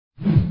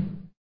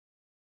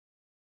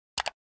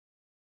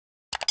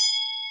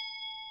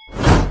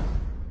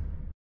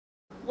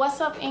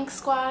What's up, I.N.K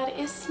squad?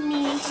 It's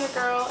me, your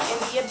girl,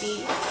 India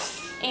B.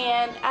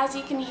 And as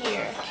you can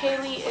hear,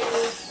 Kaylee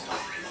is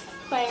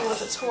playing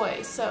with a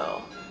toy,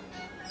 so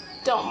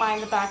don't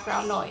mind the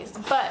background noise.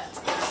 But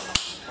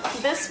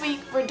this week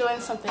we're doing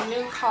something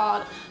new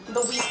called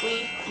the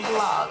weekly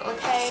vlog,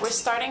 okay? We're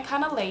starting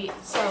kind of late,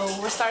 so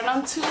we're starting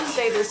on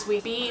Tuesday this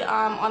week. Be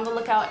on the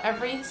lookout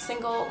every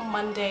single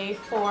Monday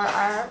for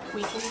our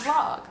weekly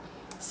vlog.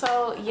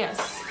 So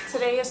yes,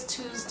 today is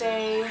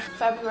Tuesday,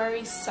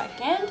 February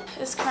 2nd.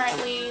 It's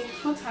currently,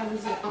 what time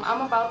is it?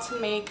 I'm about to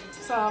make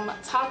some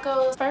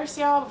tacos. First,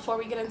 y'all, before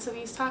we get into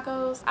these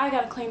tacos, I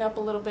gotta clean up a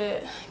little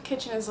bit.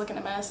 Kitchen is looking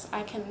a mess.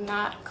 I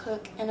cannot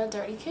cook in a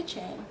dirty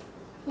kitchen.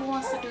 Who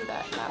wants to do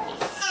that? Not me.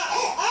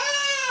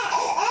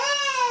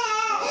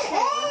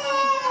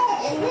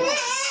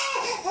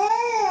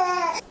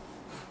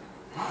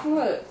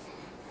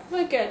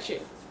 Look at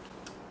you.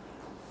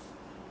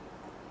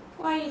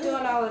 Why are you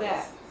doing all of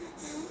that?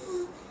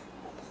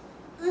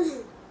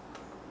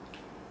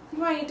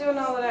 Why are you doing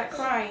all of that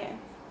crying?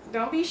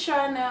 Don't be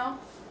shy now.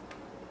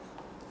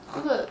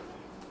 Look.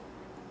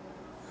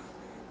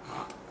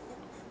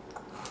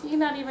 You're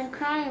not even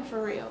crying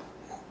for real.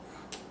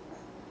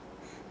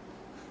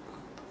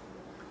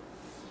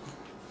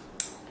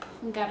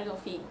 We gotta go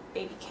feed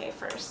baby K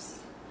first,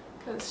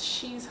 because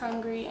she's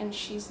hungry and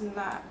she's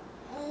not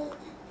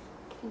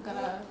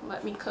gonna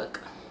let me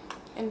cook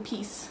in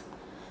peace.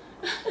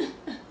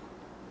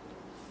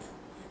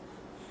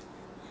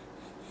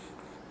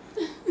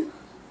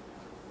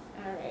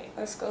 Alright,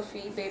 let's go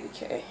feed baby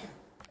K.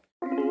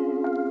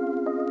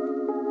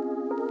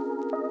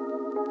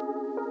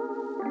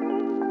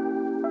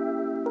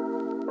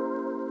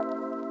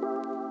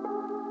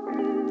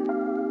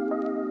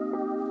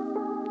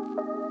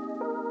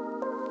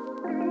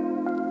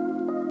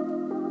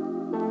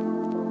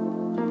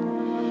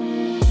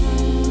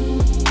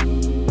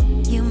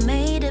 You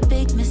made a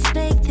big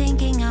mistake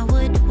thinking I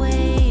would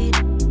wait.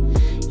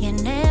 You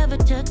never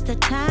took the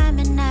time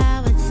and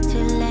now it's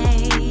too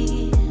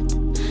late.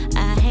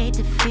 I hate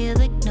to feel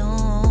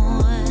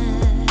ignored.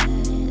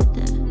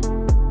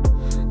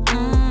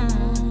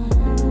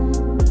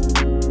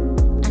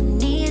 I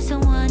need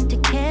someone to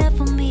care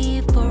for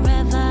me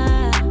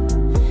forever,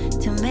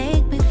 to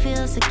make me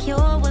feel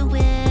secure when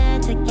we're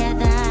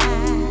together.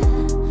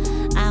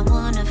 I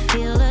wanna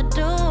feel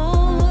adored.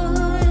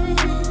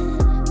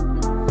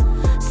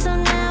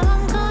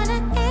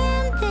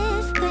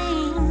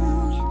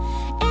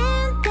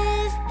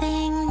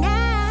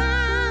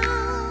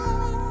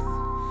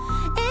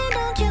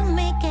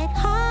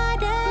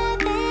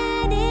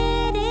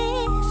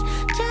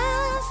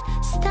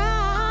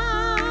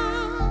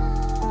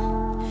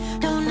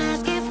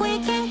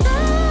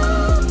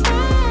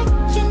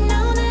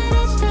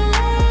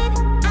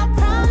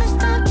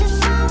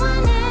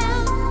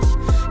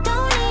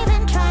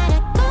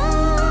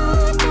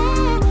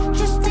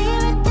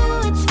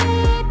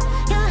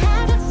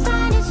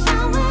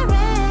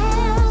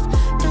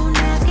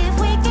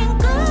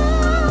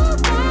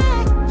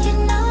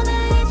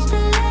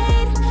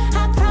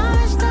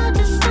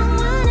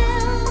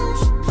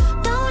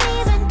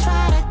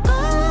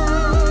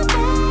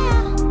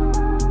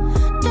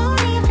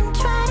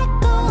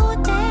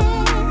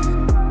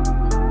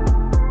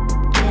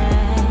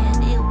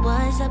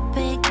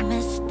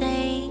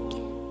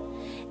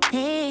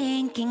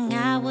 Thinking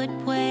I would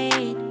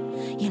wait.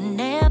 You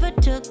never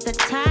took the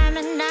time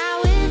and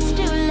now it's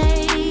too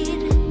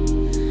late.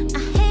 I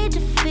hate to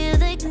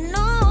feel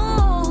ignored.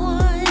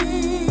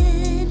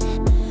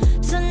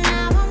 So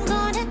now I'm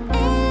gonna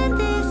end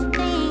this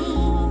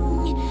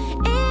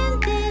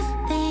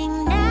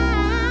thing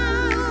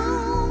now.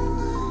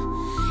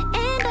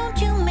 And don't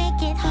you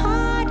make it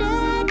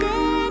harder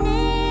than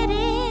it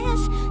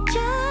is.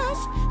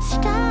 Just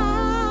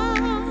stop.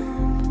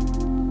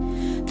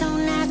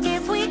 Don't ask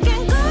if we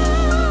can go.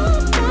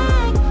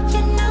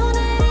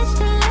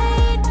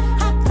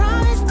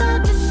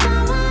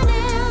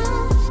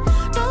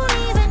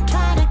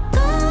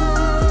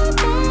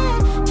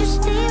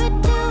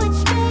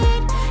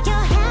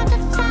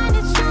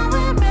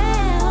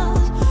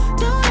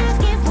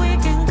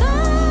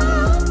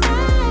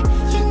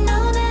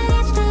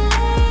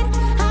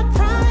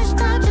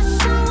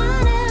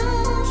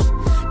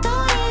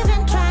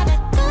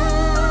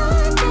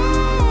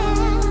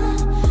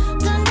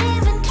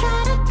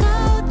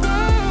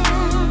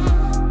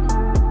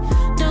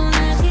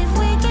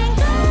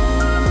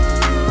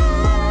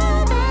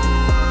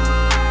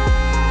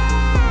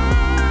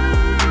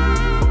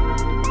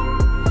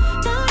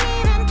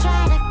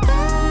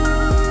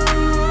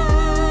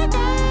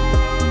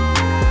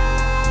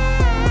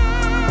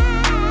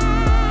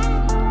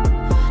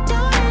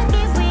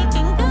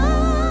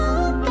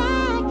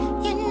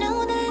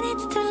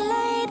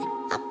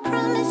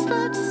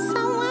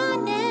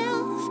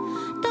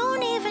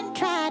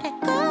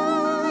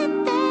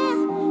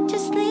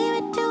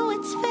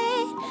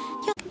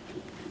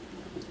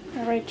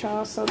 Alright,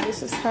 y'all, so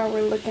this is how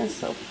we're looking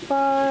so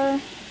far.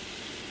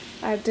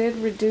 I did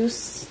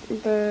reduce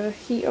the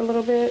heat a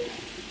little bit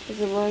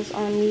because it was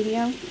on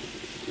medium.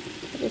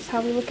 This is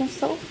how we looking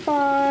so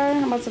far.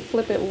 I'm about to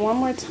flip it one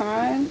more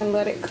time and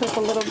let it cook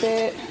a little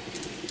bit.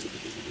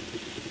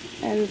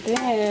 And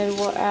then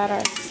we'll add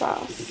our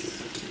sauce.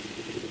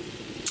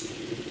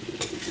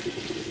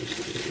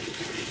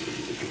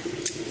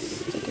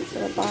 Stick it to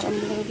the bottom a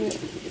little bit.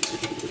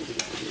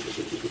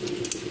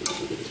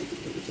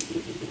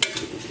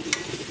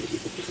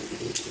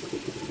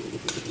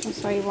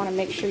 That's why you want to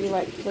make sure you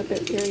like flip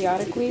it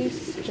periodically,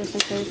 just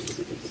in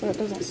case, so it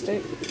doesn't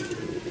stick.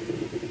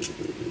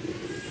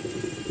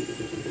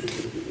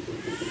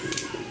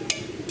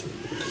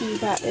 And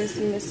that is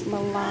Miss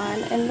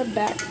Milan in the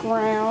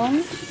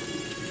background.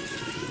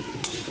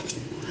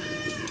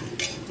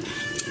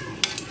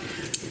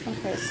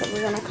 Okay, so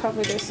we're gonna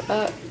cover this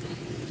up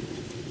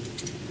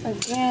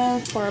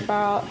again for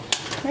about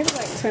maybe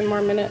like 10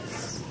 more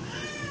minutes.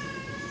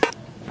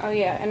 Oh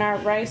yeah, and our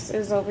rice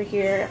is over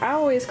here. I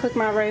always cook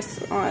my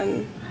rice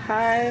on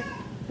high.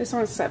 It's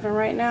on 7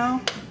 right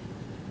now.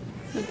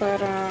 But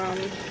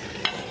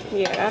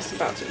yeah, that's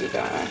about to be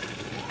done.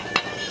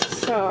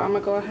 So I'm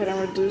gonna go ahead and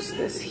reduce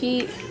this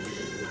heat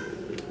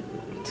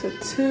to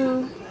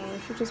 2.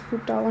 She just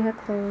pooped all in her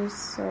clothes,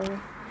 so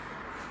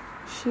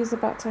she's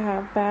about to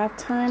have bath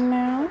time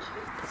now.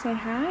 Say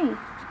hi.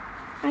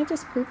 I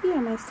just poopy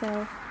on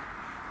myself.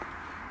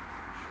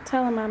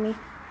 Tell her, mommy.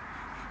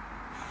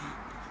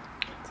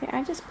 Say,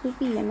 I just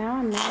poopy and now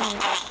I'm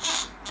mad.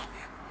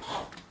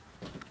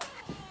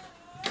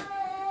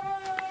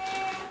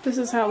 This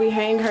is how we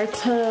hang her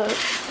tub.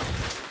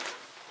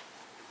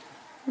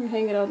 We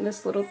hang it on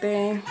this little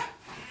thing.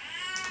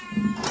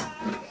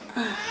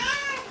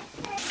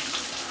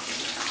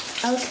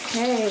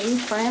 Okay, we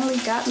finally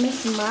got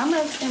Miss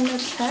Mama's in the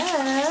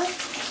tub.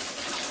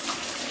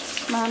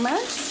 Mama?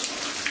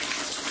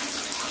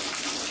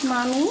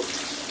 Mommy?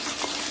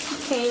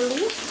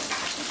 Kaylee?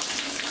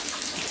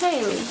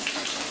 Kaylee?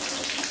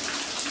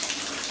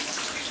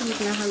 She's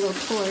looking at her little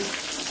toy.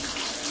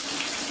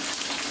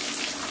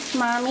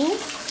 Mommy?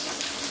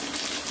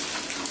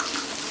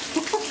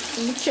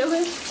 You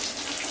chilling?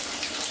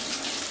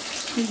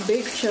 You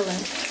big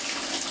chilling.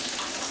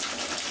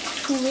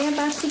 We're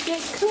about to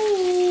get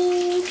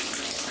clean.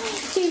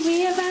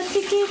 We're about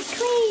to get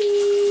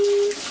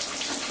clean.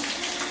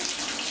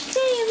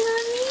 Hey,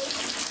 mommy.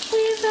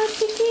 We're about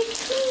to get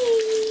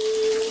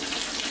clean.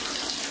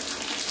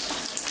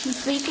 You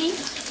sleepy?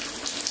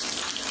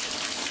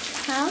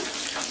 Huh?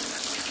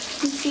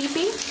 You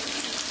sleepy?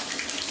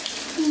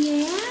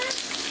 Yeah?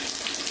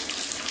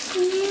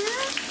 Yeah?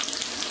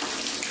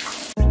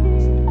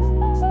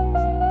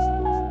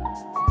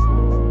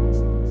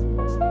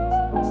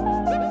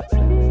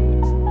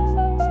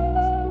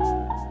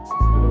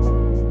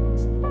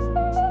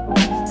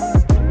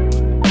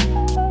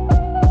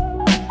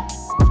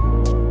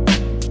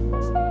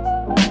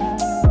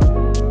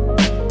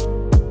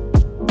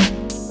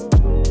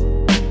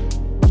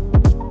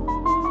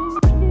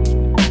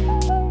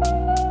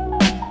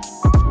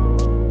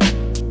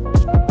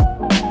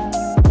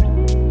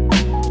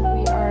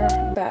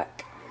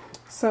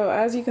 So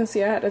as you can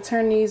see, I had to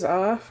turn these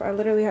off. I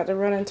literally had to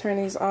run and turn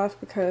these off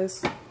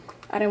because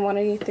I didn't want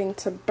anything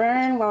to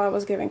burn while I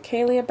was giving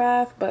Kaylee a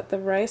bath. But the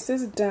rice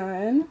is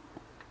done.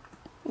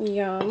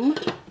 Yum.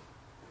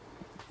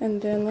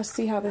 And then let's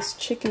see how this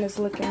chicken is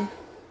looking.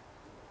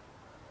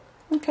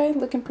 Okay,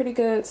 looking pretty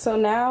good. So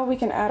now we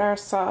can add our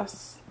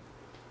sauce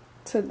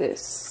to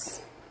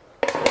this.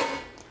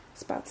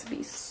 It's about to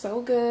be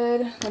so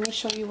good. Let me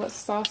show you what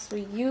sauce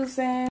we're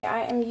using.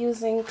 I am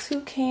using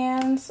 2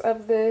 cans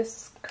of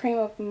this cream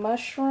of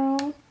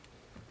mushroom.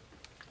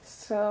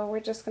 So we're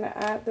just gonna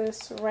add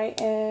this right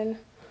in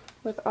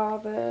with all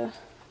the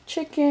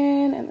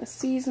chicken and the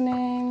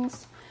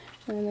seasonings.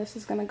 And then this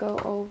is gonna go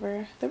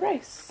over the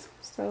rice.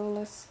 So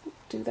let's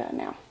do that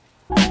now.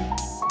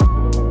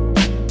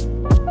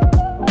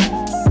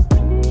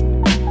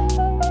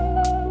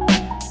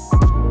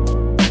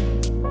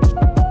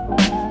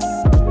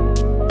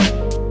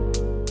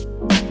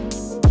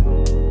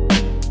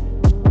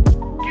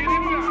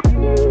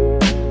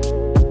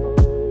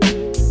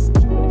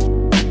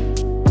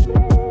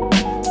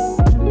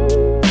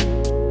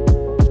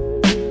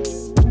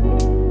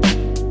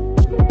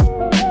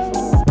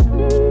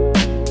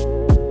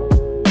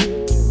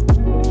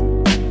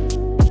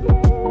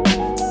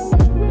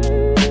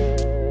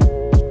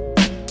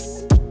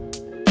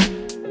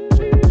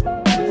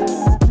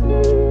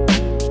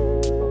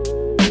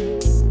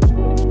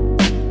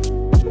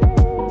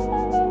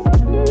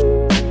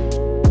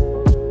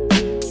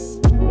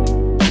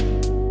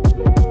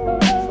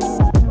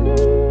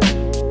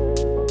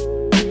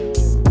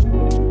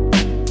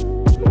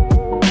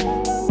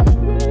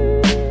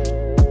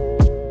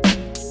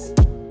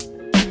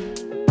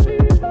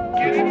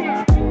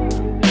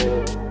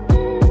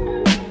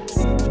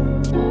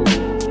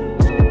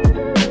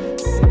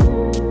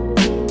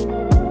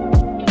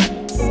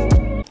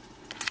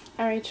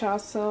 Alright y'all,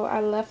 so I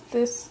left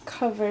this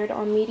covered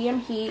on medium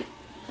heat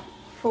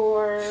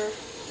for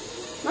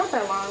not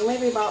that long,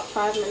 maybe about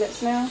 5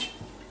 minutes now.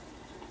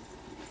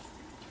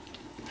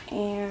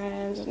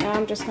 And now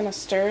I'm just gonna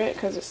stir it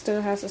because it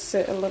still has to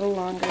sit a little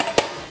longer.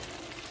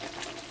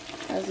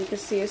 As you can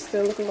see, it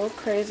still looks a little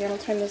crazy. I'm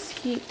gonna turn this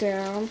heat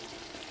down.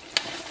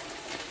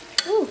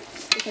 Ooh,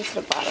 sticking to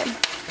the bottom.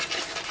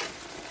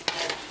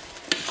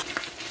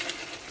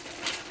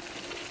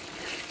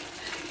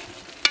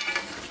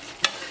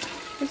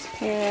 This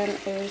pan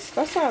is,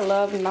 that's why I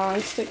love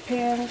non-stick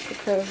pans,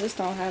 because this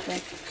don't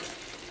happen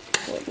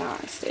with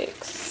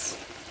non-sticks.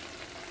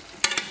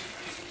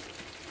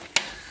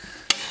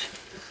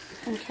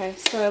 Okay,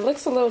 so it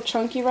looks a little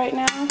chunky right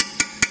now.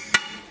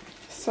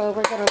 So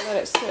we're gonna let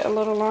it sit a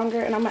little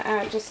longer, and I'm gonna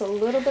add just a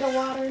little bit of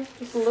water,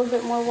 just a little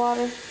bit more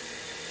water.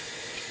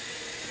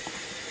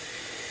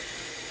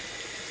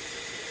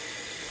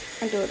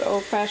 I do it the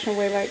old-fashioned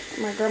way, like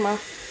my grandma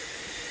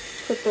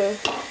put the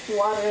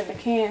water in the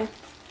can.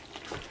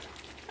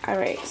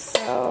 Alright,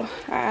 so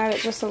I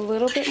added just a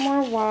little bit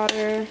more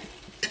water.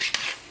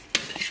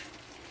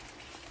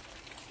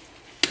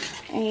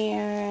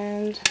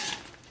 And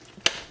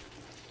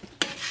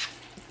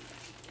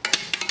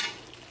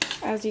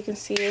as you can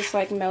see, it's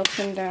like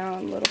melting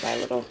down little by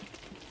little.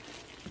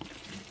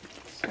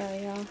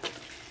 Sorry, y'all.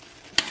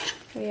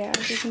 But yeah,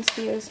 as you can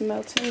see, it's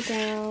melting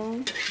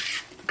down.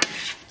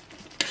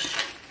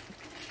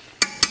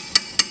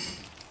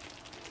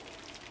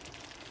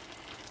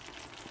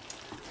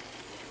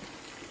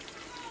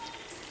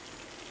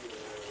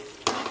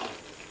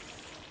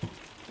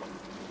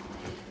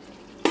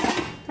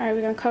 Alright,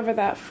 we're gonna cover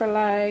that for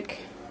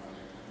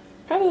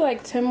probably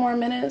like 10 more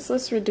minutes.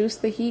 Let's reduce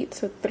the heat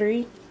to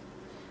 3.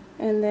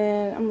 And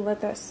then I'm gonna let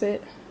that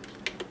sit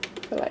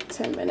for like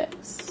 10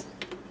 minutes.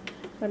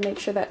 Gotta make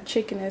sure that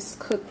chicken is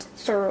cooked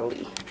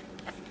thoroughly.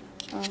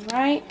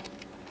 Alright.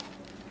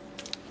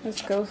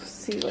 Let's go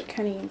see what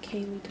Kenny and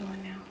Kayli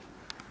doing now.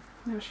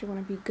 Now she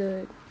wanna be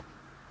good.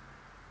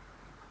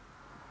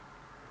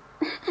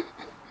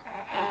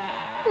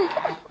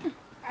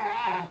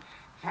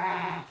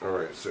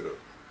 Alright, sit up.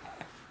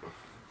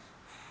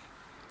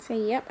 Say,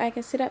 yep, I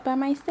can sit up by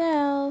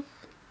myself.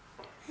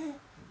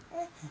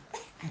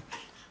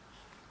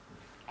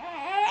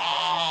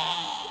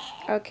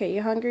 Okay,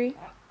 you hungry?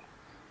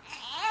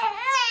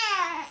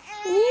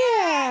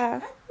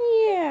 Yeah,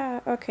 yeah.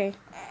 Okay,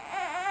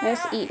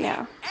 let's eat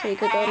now so you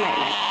could go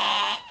night-night.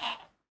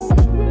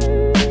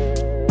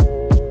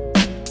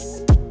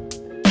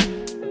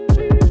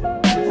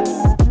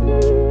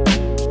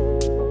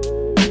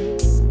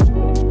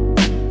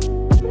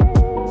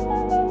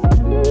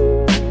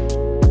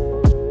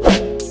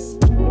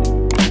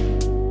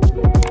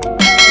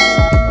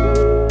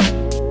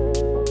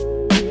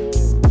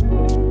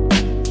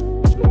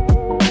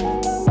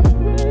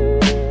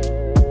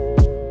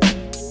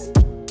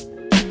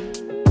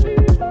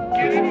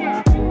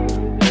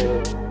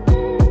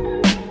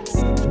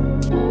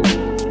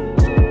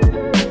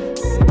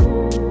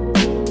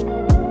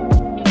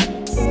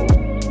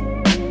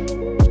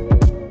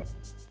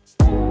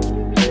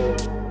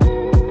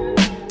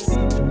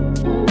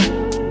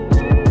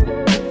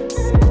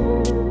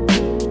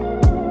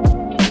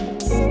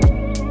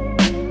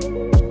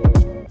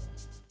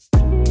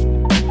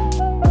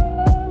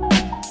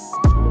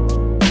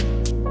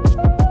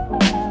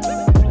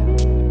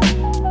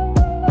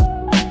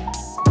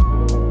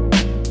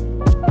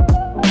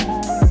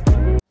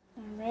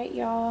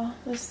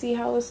 Let's see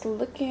how it's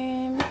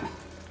looking.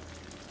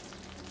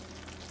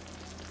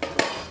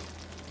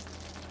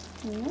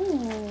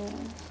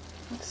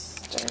 Let's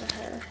stir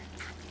her.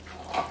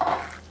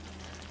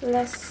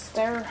 Let's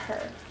stir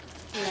her.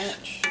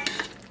 Match.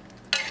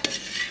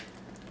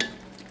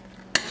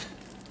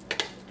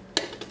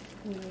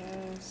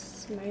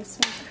 Yes, nice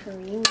and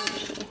creamy.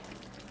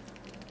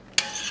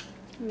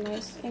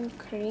 Nice and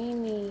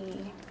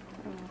creamy.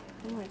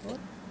 Oh my god.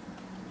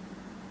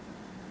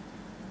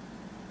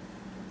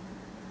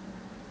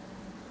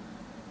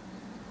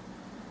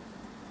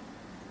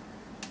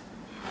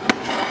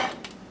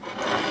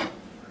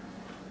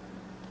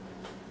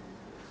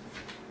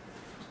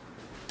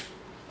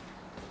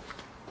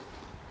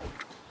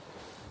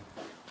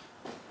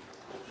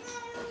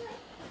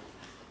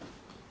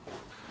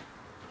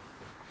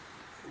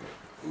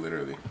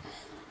 Literally.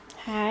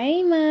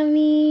 Hi,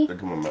 mommy. Look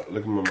at my mouth.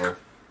 Look at my mouth.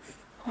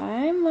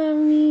 Hi,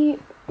 mommy.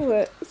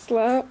 What?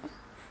 Slap?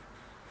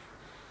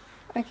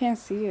 I can't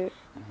see it.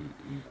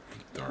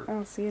 Dark. I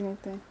don't see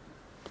anything.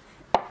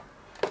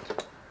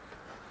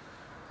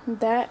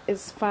 That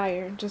is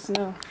fire. Just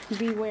know.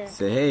 Beware.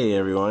 Say hey,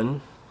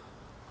 everyone.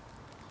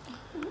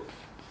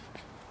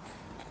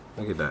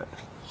 Look at that.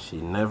 She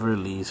never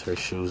leaves her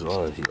shoes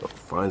on. She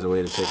finds a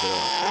way to take it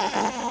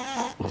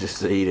off.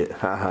 Just to eat it.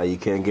 Haha, you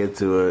can't get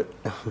to it.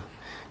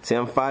 See,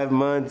 I'm 5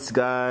 months,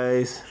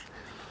 guys.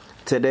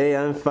 Today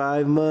I'm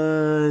 5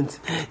 months.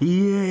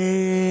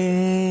 Yay!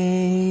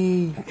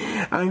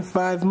 I'm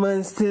 5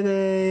 months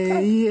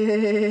today.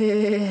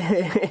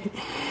 Yay!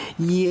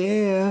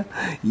 Yeah,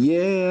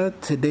 yeah.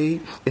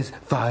 Today is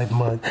 5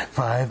 months.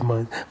 5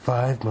 months.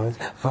 5 months.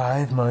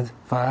 5 months.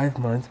 5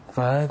 months.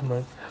 5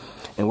 months.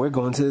 And we're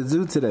going to the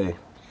zoo today.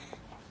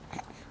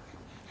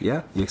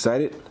 Yeah, you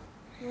excited?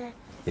 Yeah.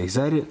 You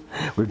excited?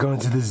 We're going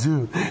to the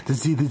zoo to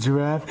see the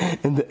giraffe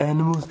and the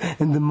animals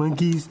and the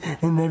monkeys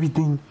and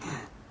everything.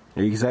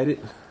 Are you excited?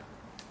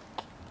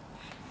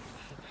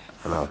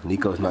 No,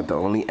 Nico's not the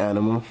only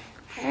animal.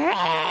 We're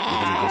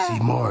gonna go see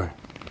more.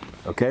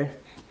 Okay?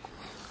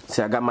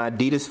 See, I got my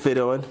Adidas fit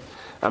on.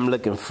 I'm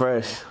looking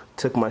fresh.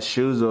 Took my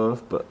shoes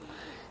off, but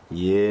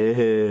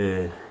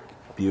yeah,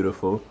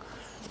 beautiful.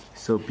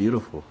 So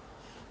beautiful.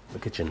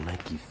 Look at your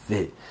Nike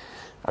fit.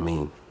 I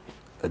mean,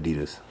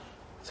 Adidas.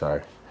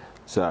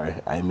 Sorry,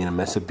 I didn't mean to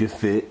mess up your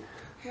fit.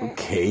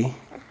 Okay,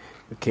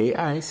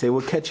 alright, say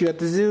we'll catch you at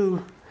the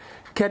zoo.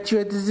 Catch you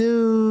at the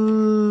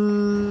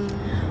zoo.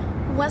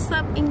 What's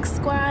up, I.N.K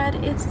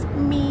Squad? It's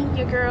me,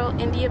 your girl,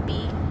 India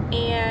B.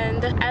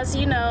 And as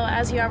you know,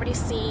 as you already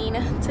seen,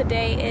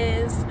 today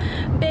is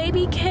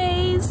baby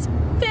Kay's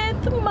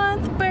 5th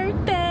month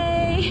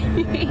birthday.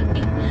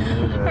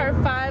 Her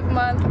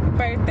 5-month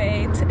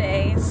birthday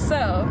today.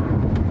 So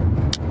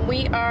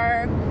we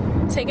are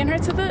taking her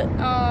to the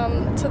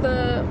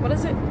what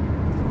is it?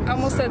 I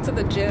almost said to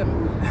the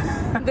gym.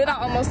 Then I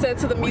almost said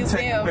to the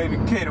museum. We take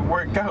baby Kay to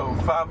work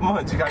out. 5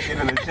 months, you gotta get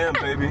in the gym,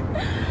 baby.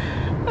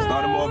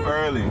 Start him off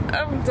early.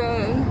 I'm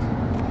done.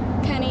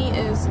 Kenny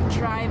is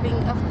driving,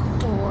 of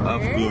course.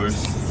 Of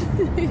course.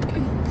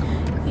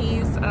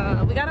 He's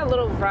we got a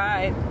little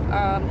ride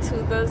to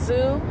the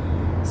zoo.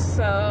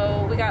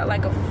 So we got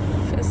like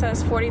it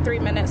says 43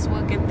 minutes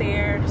we'll get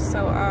there.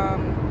 So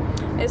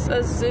it's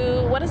a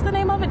zoo. What is the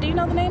name of it? Do you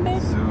know the name,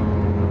 babe?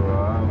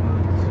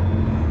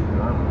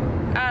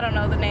 I don't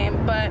know the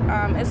name, but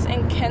it's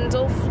in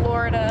Kendall,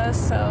 Florida.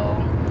 So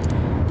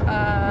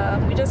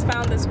we just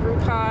found this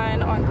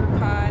Groupon on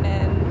Groupon,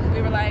 and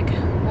we were like,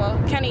 well,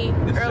 Kenny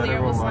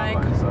earlier was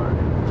like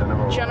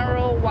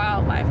General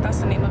Wildlife. That's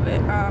the name of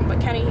it. But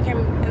Kenny, he came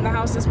in the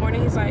house this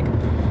morning. He's like,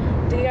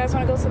 do you guys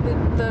want to go to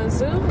the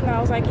zoo? And I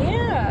was like,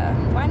 yeah,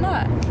 why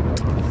not?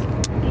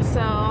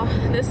 So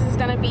this is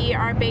gonna be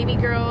our baby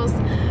girl's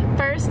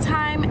first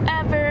time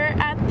ever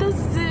at the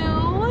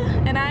zoo,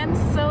 and I'm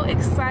so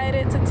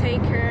excited to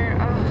take her.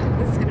 Oh,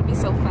 this is gonna be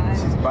so fun.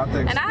 She's about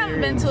to experience. And I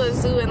haven't been to a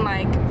zoo in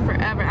like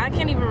forever. I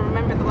can't even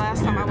remember the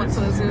last time I went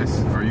to a zoo. This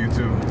is for you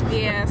too.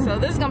 Yeah, so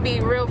this is gonna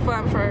be real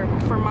fun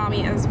for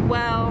mommy as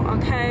well.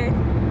 Okay.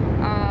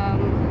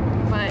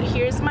 But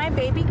here's my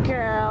baby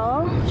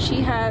girl.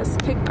 She has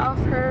kicked off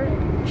her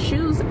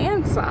shoes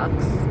and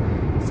socks,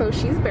 so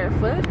she's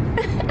barefoot.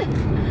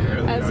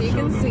 As you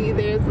can see,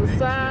 there's the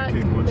sock,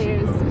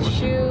 there's the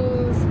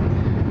shoes.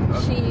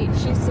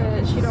 She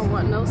said she don't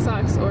want no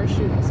socks or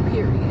shoes,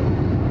 period.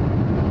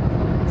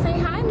 Say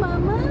hi,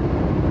 mama.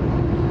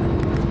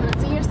 Wanna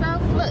see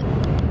yourself? Look.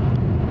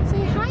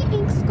 Say hi,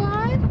 I.N.K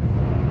Squad.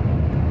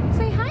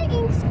 Say hi,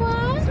 I.N.K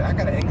Squad. I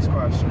got an I.N.K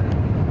Squad shirt.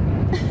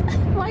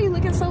 Why are you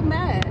looking so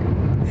mad?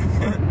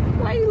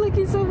 Why are you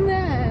looking so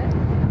mad?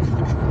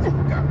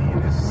 Got me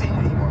in this seat.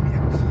 You want me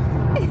out?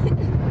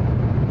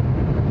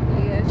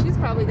 Yeah, she's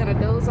probably gonna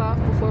doze off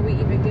before we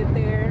even get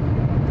there.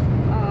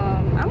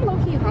 I'm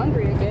low-key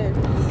hungry again.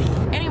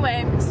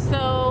 Anyway,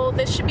 so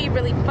this should be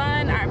really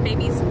fun. Our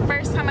baby's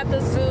first time at the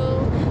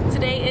zoo.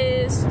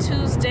 Today is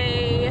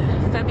Tuesday,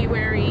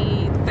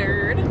 February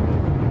 3rd.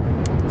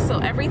 So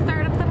every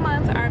 3rd of the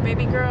month, our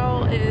baby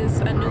girl is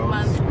a new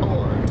month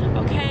old,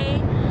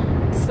 okay?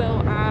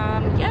 So,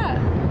 yeah,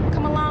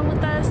 come along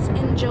with us,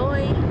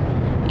 enjoy,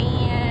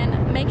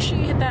 and make sure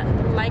you hit that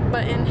like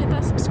button, hit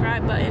that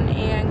subscribe button,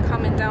 and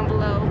comment down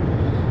below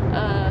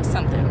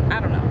something. I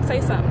don't know,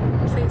 say something.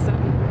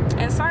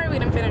 And sorry we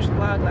didn't finish the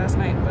vlog last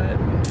night, but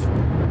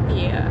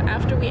yeah,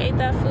 after we ate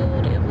that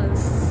food, it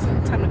was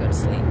time to go to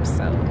sleep,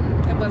 so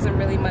it wasn't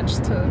really much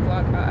to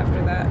vlog about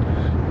after that.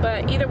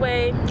 But either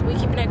way, we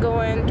keeping it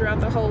going throughout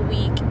the whole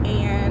week,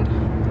 and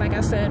like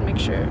I said, make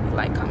sure you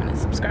like, comment, and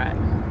subscribe.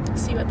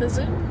 See you at the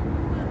zoo.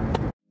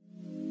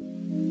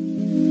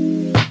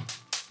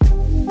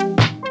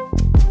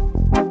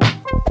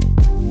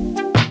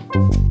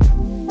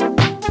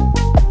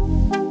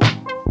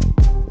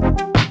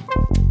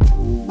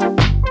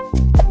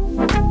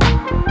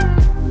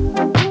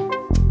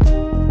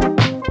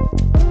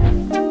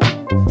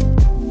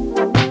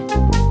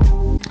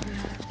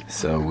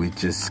 So we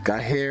just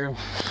got here,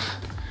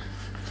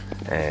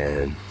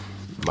 and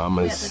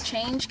Mama's. We have to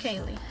change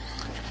Kayli.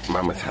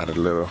 Mama's had a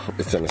little.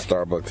 It's in a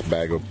Starbucks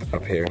bag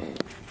up here.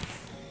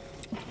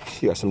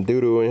 She got some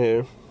doo-doo in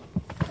here.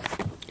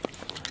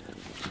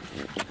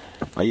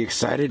 Are you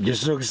excited? You're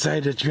so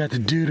excited that you got the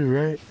doo-doo,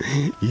 right?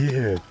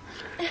 Yeah.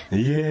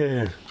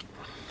 Yeah.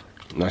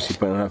 Now she's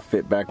putting her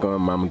fit back on.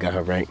 Mama got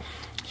her right.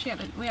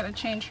 We had to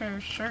change her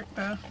shirt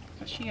though,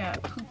 because she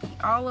got poopy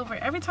all over.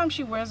 Every time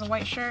she wears a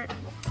white shirt,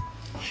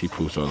 she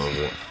poops all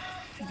over it.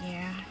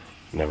 Yeah.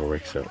 Never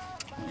works out.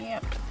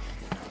 Yep.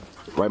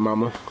 Right,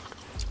 Mama?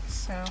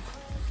 So,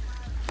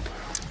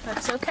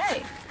 that's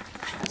okay.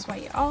 That's why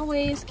you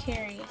always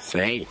carry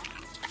Say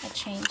a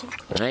change of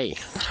clothes. Hey.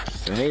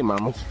 Say hey,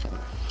 Mama.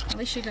 At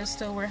least she can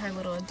still wear her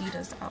little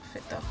Adidas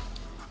outfit though.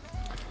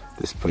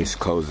 This place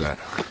closed at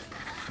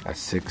at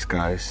 6,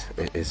 guys.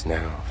 It is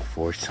now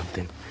 4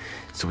 something.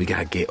 So we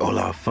gotta get all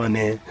our fun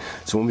in.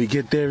 So when we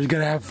get there, we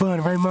gotta have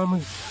fun, right,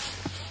 mama?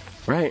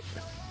 Right?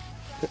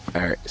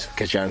 Alright, so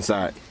catch you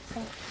inside.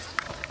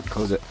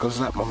 Close it. Close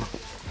that, mama.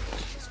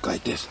 It's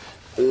like this.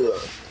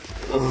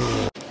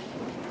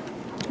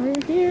 We're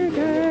here,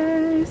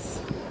 guys.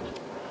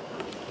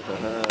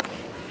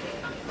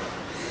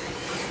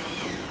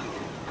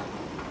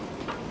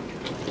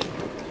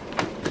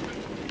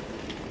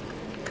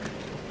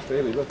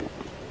 Bailey, look.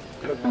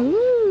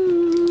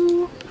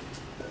 Ooh.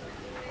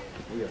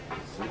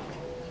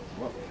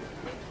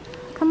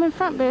 Come in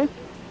front, babe.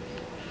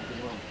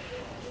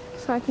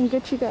 So I can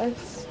get you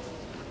guys.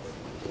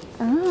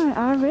 Ah,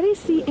 I already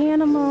see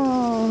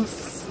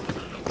animals.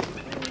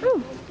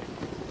 Ooh.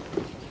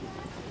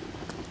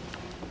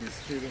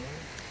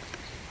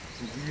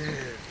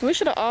 We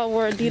should have all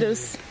wore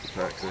Adidas.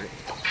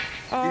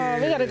 Oh,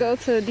 we gotta go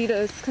to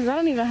Adidas because I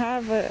don't even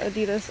have an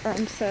Adidas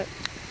set.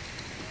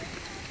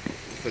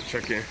 Let's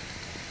check in.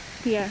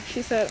 Yeah,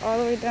 she said all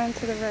the way down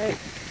to the right.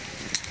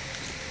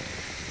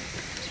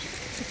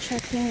 To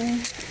check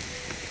in.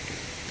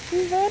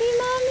 You ready,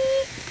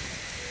 mommy?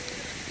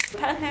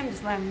 Pet him,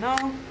 just let him know.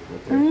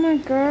 Oh my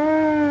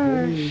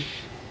gosh.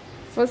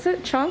 What's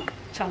it? Chunk?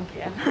 Chunk,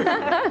 yeah.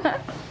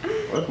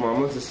 Look,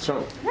 mom, what's this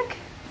chunk? Look.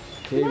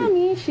 Kaylee.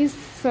 Mommy, she's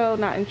so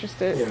not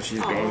interested. Yeah, she's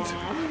going to.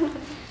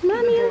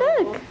 Mommy,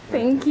 look.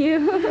 Thank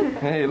you.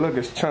 Hey, look,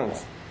 it's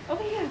Chunks. Oh,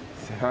 yeah.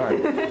 Say hi.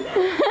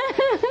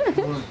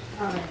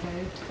 Alright,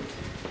 guys.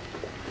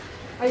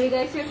 Are you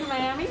guys here from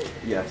Miami?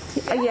 Yes.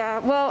 Yeah,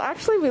 well,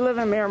 actually, we live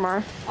in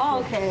Miramar. Oh,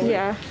 okay.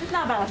 Yeah. It's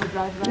not bad of a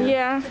drive, right?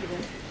 Yeah. Pretty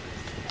good.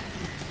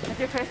 It's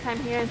your first time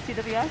here in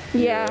CWS?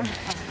 Yeah. Oh,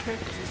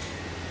 perfect.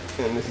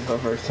 And this is her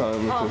first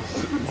time with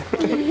us.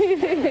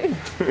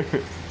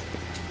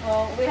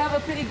 Well, we have a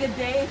pretty good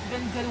day. It's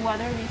been good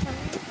weather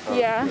recently.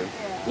 Yeah.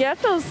 Yeah, it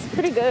feels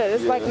pretty good.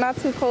 It's like not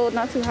too cold,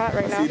 not too hot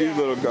right now. See these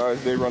little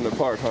guys, they run the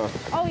park, huh?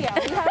 Oh, yeah.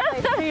 We have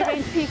like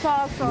free-range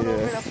peacocks all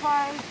over the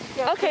park.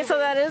 Yeah, Okay, so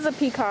that is a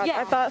peacock. Yeah.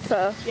 I thought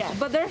so. Yeah,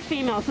 but they're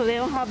female, so they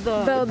don't have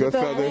the... Good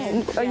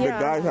feathers. The yeah.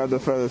 guys have the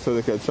feathers so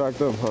they can attract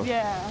them, huh?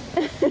 Yeah.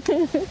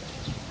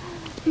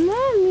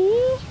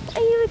 Mommy,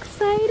 are you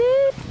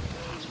excited?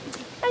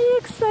 Are you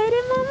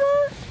excited,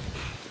 Mama?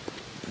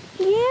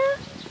 Yeah?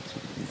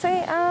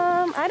 Say,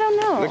 I don't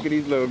know. Look at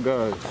these little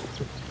guys.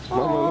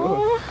 Mama,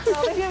 look. So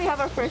over here we have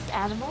our first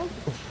animal.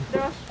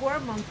 There are square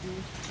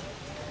monkeys.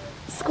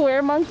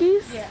 Square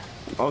monkeys? Yeah.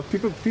 Oh,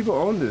 people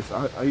own this.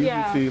 I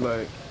usually see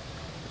like...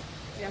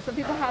 Yeah, so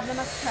people have them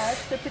as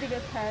pets. They're pretty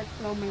good pets,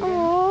 low maintenance.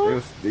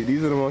 Oh,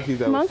 These are the monkeys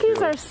that monkeys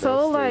will are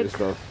so like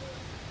stuff.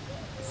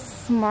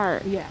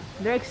 smart. Yeah,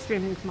 they're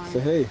extremely smart. So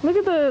hey, Look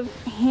at the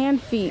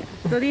hand feet.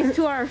 So these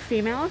two are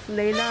females,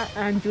 Layla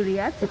and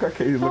Juliet. look how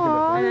Katie's looking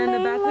Aw. at them. And then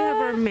in the back we have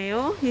Layla. our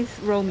male, he's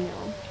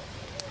Romeo.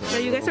 So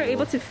you guys are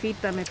able to feed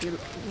them if you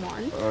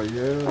want. Oh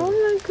yeah. Oh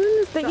my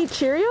goodness, they eat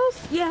Cheerios?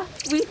 Yeah,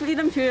 we feed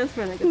them Cheerios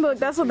for like a Look,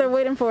 that's what they're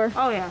waiting for.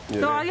 Oh yeah.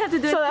 So all you have to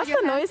do is So put that's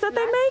your the hands noise that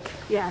flat. they make?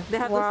 Yeah, they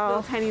have Wow. those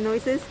little tiny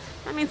noises.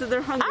 That means that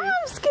they're hungry.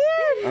 I'm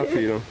scared. I'll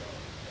feed them.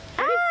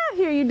 Ah,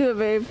 here you do it,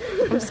 babe.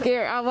 I'm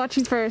scared. I'll watch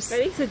you first.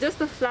 Ready? So just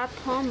the flat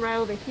palm right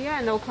over here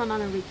and they'll come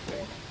on and reach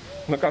there.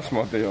 Look how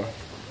smart they are.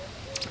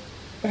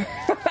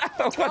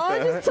 Oh, I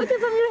just took it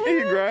from your He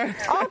hand. grabbed.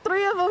 All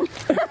 3 of them.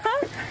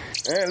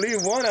 And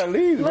leave one at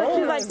least. Look, bro.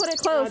 she's like, put it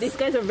Oh, close. these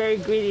guys are very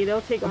greedy.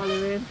 They'll take all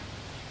of it.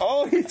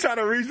 Oh, he's trying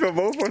to reach for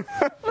both of them.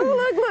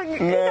 Look. He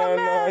got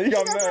mad. He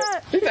got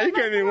mad. He said he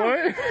can't be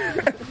one.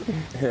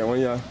 Here,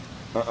 one y'all.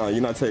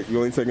 You're not taking. You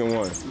only taking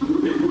one.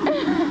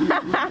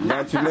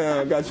 Got you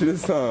now. Got you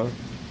this time.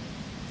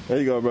 There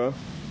you go, bro.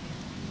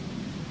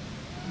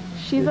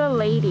 She's a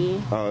lady.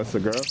 Oh, it's a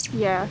girl.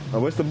 Yeah. Oh,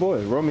 what's the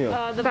boy? Romeo.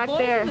 The Back boys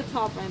there. at the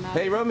top right now.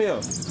 Hey, Romeo.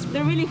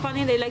 They're really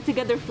funny. They like to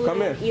get their food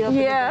Come and here. eat up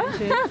Yeah. the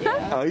branches.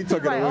 Yeah. Oh, he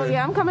took it Like, away. oh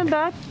yeah, I'm coming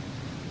back.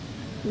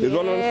 There's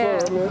one on the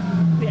floor, Romeo.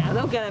 Yeah,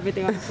 they'll get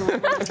everything on the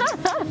floor.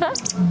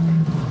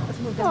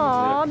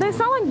 Aw, they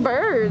sound like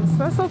birds.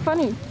 That's so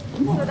funny.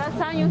 So that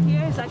sound you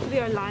hear is actually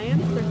our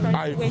lions. They're starting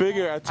I to wake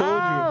figured. I told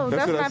Oh, you.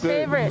 that's what I my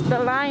said. favorite. The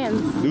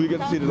lions. Do we get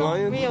to see the Sounds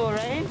lions? Real,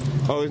 right?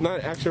 Oh, it's not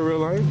an actual real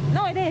lion?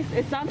 No, it is.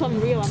 It sounds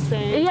unreal. I'm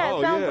saying. Yeah, Oh,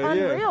 it sounds yeah,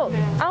 yeah. unreal.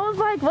 I was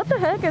like, what the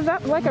heck? Is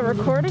that like a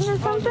recording or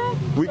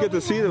something? We get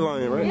to see the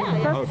lion, right? Yeah,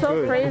 yeah. That's Oh, so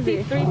good.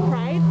 crazy. 3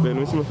 prides. Wait, let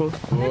me see my phone.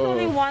 There's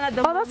only one at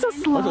the Oh, that's a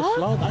moment. That's a sloth?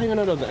 sloth? I didn't even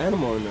know there was an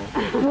animal in there.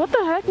 What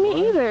the heck?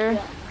 Me either.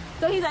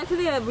 So he's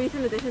actually a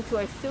recent addition to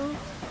our zoo.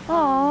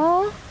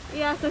 Aw.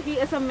 Yeah, so he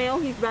is a male.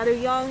 He's rather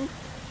young.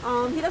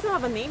 He doesn't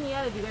have a name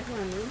yet. If you guys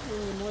want to name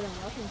him, you're more than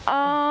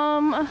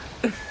welcome.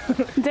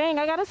 Dang,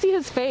 I gotta see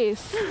his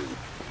face.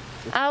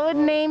 I would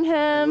name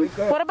him.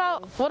 What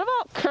about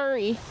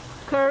Curry?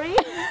 Curry?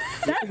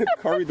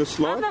 Curry the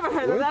sloth? I've never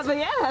heard of that, but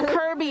yeah.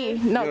 Kirby.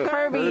 No, Yeah,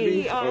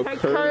 Kirby. Oh, Kirby.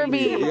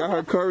 Kirby. Yeah, I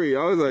heard curry.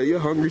 I was like, you're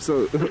hungry,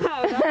 so.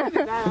 That would be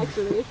bad,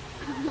 actually.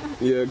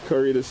 Yeah,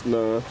 curry this.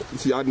 Nah.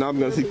 See, I'm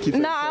gonna keep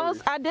saying No,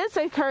 curry. I did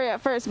say Curry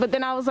at first, but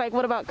then I was like,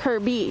 what about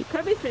Kirby?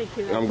 Kirby's pretty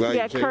cute. I'm glad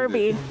Yeah, you changed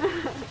Kirby. it.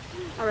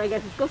 Alright,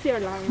 guys, let's go see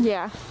our lion.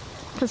 Yeah.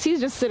 Cause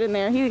he's just sitting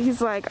there. He's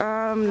like,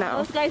 no.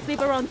 Those guys sleep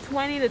around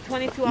 20 to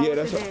 22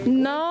 hours a day.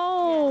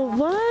 No,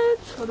 what?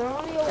 So they're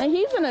only And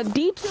he's in a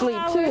deep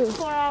sleep too.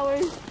 4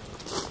 hours.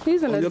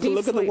 He's in a deep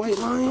Look at the sleep. white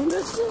lion.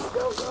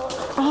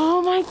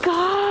 Oh my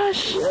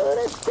gosh.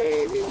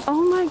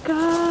 Oh my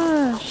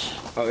gosh.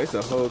 Oh, it's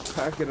a whole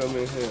pack of them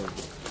in here.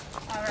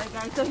 Alright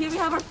guys, so here we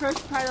have our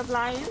first pride of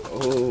lions.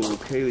 Oh,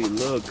 Kaylee,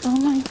 look. Oh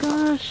my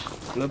gosh.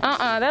 Look.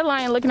 That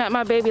lion looking at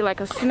my baby like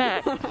a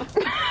snack.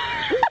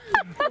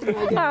 I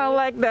don't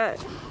like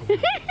that.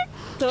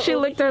 So She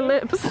licked her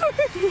lips.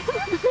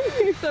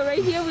 So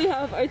right here we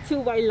have our 2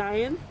 white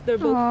lions. They're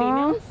both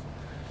females.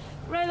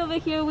 Right over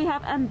here we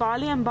have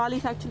Mbali. Mbali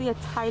is actually a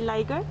Thai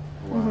liger.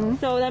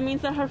 So that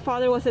means that her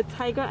father was a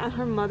tiger and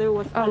her mother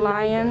was a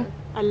lion.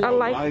 liger. A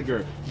liger.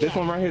 Liger. This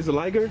one right here is a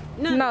liger?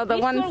 No, the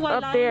these ones 2 white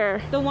up lions,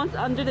 there. The ones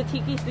under the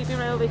tiki sleeping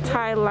right over here.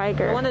 Thai The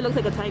liger. one that looks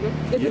like a tiger.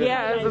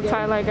 Yeah, it's a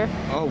Thai liger.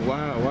 Oh,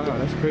 wow,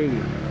 that's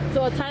crazy.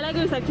 So a Thai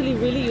liger is actually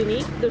really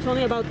unique. There's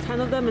only about 10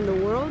 of them in the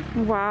world.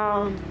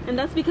 Wow. And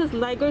that's because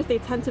ligers, they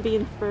tend to be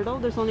infertile.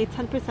 There's only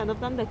 10% of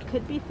them that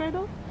could be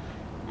fertile.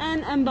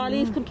 And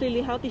Mbali is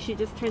completely healthy. She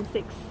just turned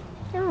 6.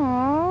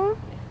 Aww.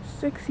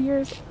 6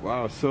 years.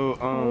 Wow, so,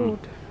 old.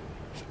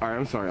 Alright,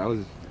 I'm sorry, I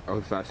was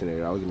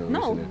fascinated. I wasn't even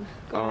No, listening.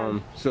 go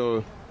ahead.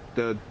 So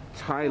the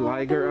Thai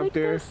liger up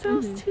there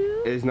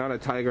Too. is not a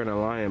tiger and a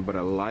lion, but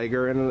a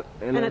liger and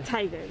And a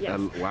tiger, yes.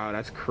 wow,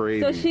 that's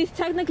crazy. So she's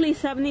technically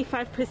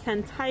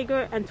 75%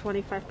 tiger and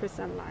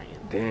 25% lion.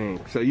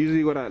 Dang. So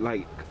usually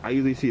I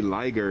usually see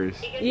ligers.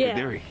 Yeah.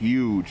 They're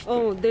huge.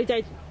 Oh, they're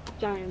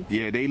giants.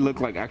 Yeah, they look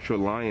like actual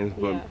lions,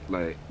 but Yeah.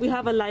 like. We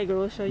have a liger.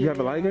 We'll show you. You have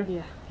a right now. liger?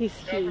 Yeah, he's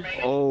huge.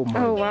 Oh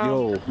my, Oh, wow.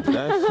 yo,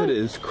 that shit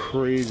is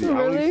crazy. I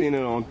only Really? seen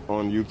it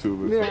on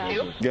YouTube.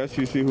 Yeah. Guess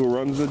you see who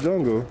runs the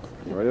jungle?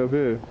 Right up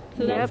here.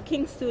 So that's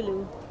King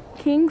Sulu.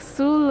 King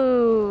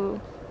Sulu.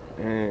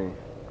 Dang.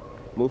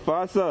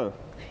 Mufasa.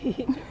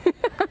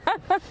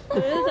 So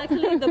this is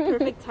actually the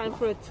perfect time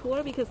for a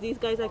tour because these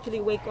guys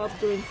actually wake up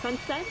during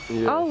sunset.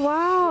 Yeah. Oh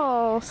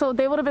wow. So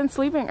they would have been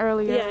sleeping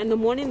earlier. Yeah, in the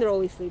morning they're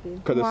always sleeping.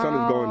 Because the sun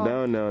is going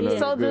down now. Yeah.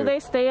 So do they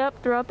stay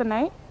up throughout the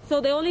night? So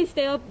they only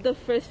stay up the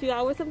first few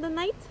hours of the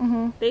night.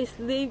 They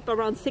sleep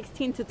around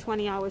 16 to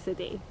 20 hours a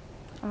day.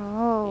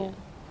 Oh.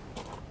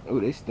 Oh,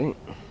 they stink.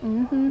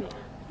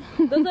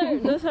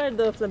 Those are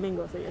the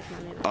flamingos that you're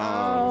smelling.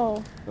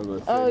 Oh.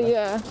 Oh,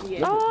 Yeah.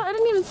 Oh, I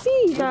didn't even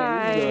see you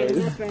guys.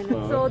 That's right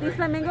now. So these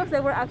flamingos, they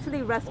were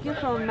actually rescued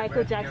from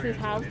Michael Jackson's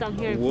house down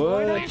here in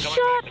What? Florida.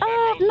 Shut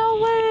up!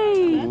 No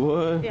way.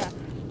 What? Yeah.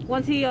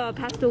 Once he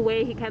passed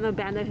away, he kind of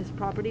abandoned his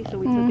property, so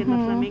we took in the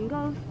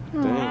flamingos.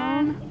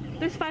 And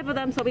there's 5 of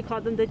them, so we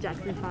called them the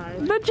Jackson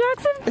 5. The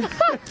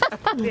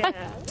Jackson. Yeah.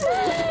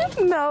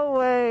 No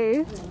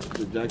way.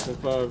 The Jackson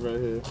 5 right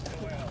here.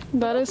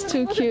 That is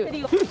too cute.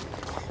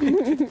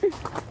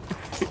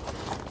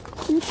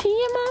 You see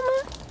it,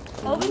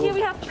 Mama? Over here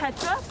we have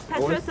Petra.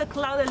 Petra is a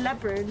clouded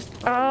leopard.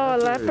 Oh,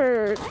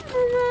 leopard.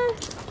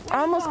 I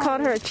almost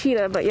called her a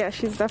cheetah, but yeah,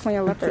 she's definitely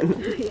a leopard.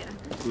 Yeah.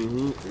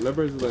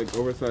 Leopards are like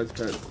oversized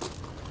cats.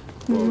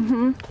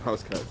 Well,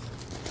 house cats.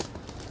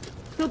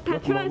 So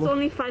Petra is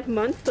only 5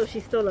 months, so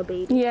she's still a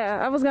baby.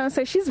 Yeah, I was gonna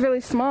say she's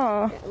really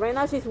small. Right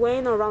now she's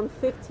weighing around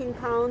 15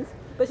 pounds,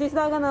 but she's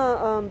not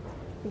gonna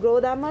grow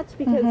that much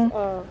because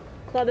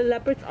clouded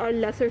leopards are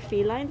lesser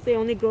felines. They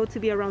only grow to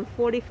be around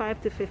 45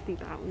 to 50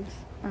 pounds.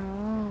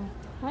 Oh.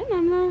 Hi,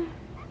 Mama.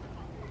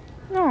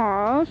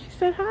 Aw, she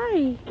said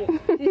hi.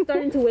 She's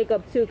starting to wake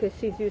up too because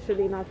she's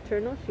usually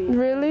nocturnal. She's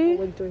Really?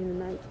 awake during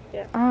the night.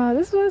 Yeah. Ah,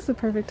 this was the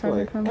perfect time to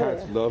Like, come.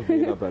 cats love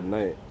being up at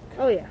night.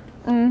 Oh yeah.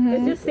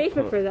 It's just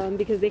safer for them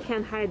because they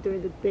can't hide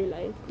during the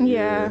daylight.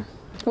 Yeah.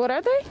 What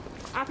are they?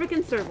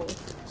 African servals.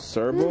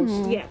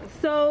 Servals? Yeah.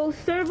 So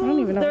servals,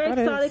 even know they're what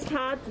that exotic is.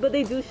 cats, but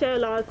they do share a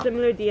lot of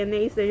similar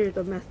DNAs that your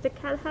domestic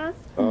cat has.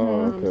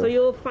 Oh, okay. So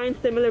you'll find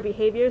similar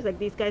behaviors, like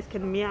these guys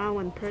can meow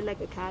and purr like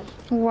a cat.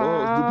 Wow.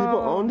 Oh, do people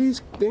own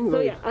these things? So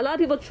Like, yeah, a lot of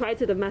people try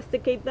to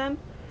domesticate them.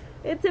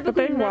 It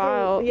typically they're never,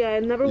 wild. yeah,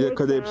 it never yeah,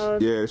 works because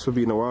out. it should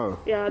be in a while.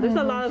 Yeah, there's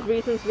a lot of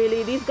reasons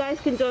really. These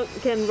guys can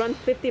run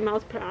 50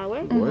 miles per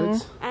hour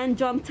What? and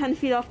jump 10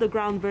 feet off the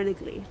ground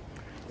vertically.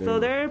 So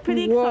Damn. they're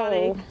pretty Whoa.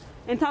 exotic.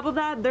 On top of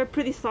that, they're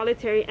pretty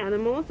solitary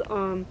animals.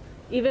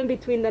 Even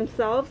between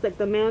themselves, like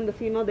the male and the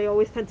female, they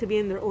always tend to be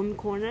in their own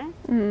corner.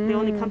 They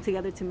only come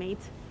together to mate.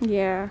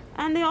 Yeah.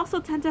 And they also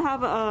tend to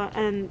have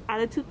an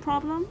attitude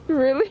problem.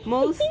 Really?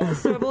 Most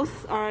servals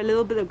are a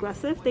little bit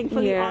aggressive.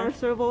 Thankfully, Yeah. our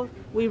serval,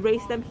 we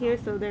raise them here,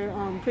 so they're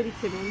pretty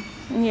timid.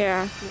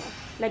 Yeah.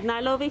 Like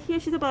Nyla over here,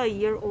 she's about a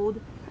year old.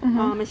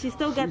 And she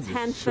still gets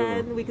hand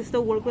fed. We can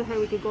still work with her.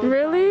 We could go.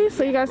 Really?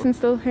 So you guys can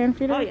still hand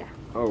feed her? Oh yeah.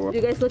 Oh, wow. If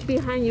you guys look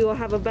behind, you will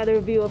have a better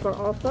view of our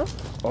alpha.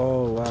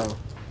 Oh, wow.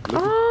 Look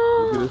at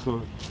Oh. this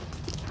one.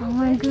 Oh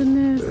my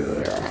goodness.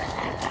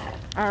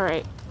 All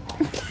right.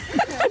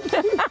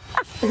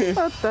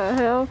 What the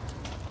hell?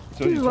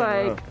 So He's you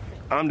like- like,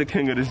 I'm the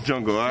king of this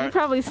jungle, You alright?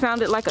 probably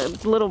sounded like a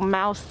little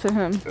mouse to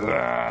him.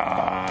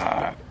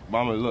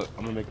 Mama, look,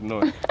 I'm gonna make a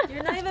noise.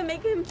 You're not even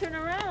making him turn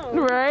around.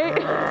 Right?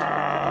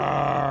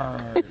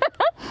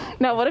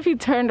 Now, what if he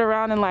turned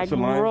around and like That's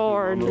what lions do,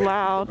 roared Mama.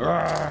 loud?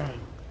 Rawr.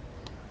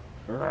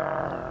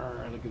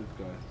 Rawr. Look at this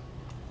guy.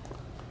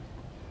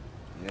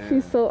 Yeah.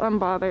 She's so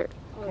unbothered.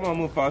 Come on,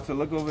 Mufasa,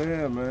 look over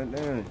here, man.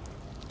 Damn.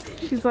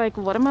 She's like,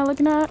 what am I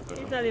looking at?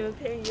 He's not even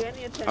paying you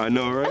any attention. I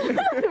know, right?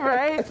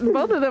 Right?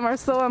 Both of them are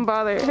so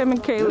unbothered. Him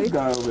and This Kaylee.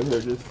 guy over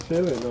here just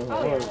chilling.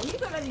 Oh yeah,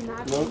 he's already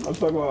not. No, I'm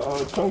talking about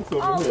Chunks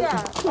over Oh here.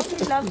 yeah,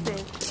 he loves it.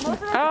 Most of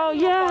the time Oh,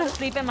 he yeah. falls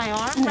asleep in my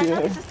arms. Right now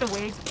it's just a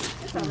wig.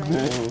 It's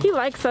alright. He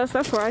likes us,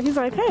 that's why. He's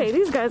like, hey,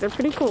 these guys are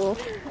pretty cool.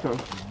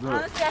 Chunks is up.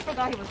 Honestly, I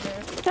forgot he was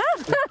there.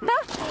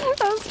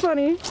 That's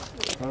funny.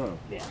 Huh.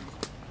 Yeah.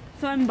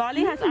 So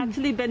Bali has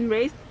actually been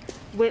raised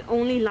with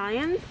only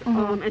lions,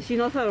 and she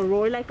knows how to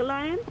roar like a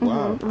lion.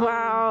 Wow.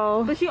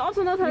 Wow. But she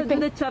also knows how to do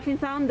the chuffing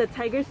sound that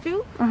tigers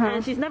do,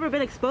 and she's never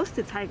been exposed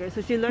to tigers,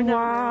 so she learned that.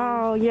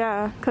 Wow,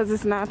 yeah, because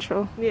it's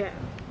natural. Yeah.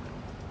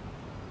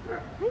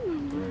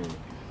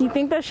 You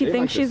think that she They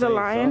thinks like the she's a same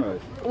lion? size.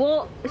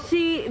 Well,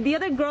 the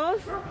other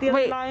girls, the other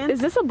Wait, lions. is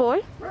this a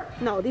boy?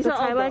 No, these The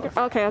are all Thai girls.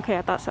 Okay, okay,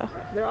 I thought so.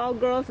 They're all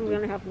girls, and we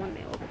only have one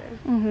male over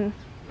there.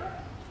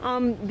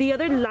 The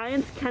other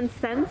lions can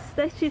sense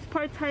that she's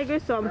part tiger,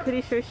 so I'm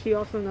pretty sure she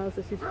also knows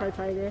that she's part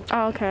tiger.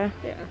 Oh, okay.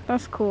 Yeah.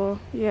 That's cool.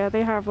 Yeah,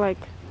 they have like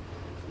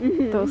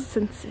those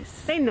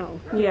senses. They know.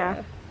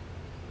 Yeah.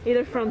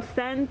 Either from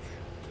scent,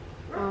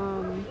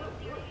 or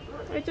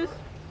just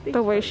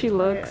The way she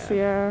looks,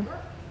 yeah.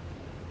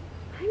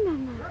 Hi,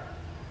 Mama.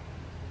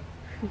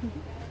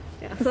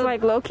 Yeah, It's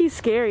like low-key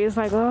scary. It's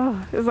like,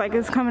 oh, it's like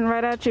it's coming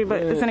right at you,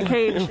 but it's in a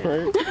cage.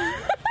 Right?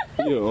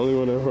 You're the only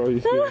one that heard you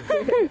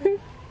see.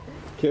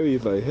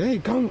 Kaylee's like, hey,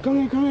 come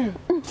here.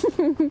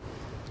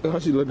 How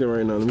she looking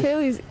right now? Let me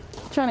Kaylee's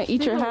trying to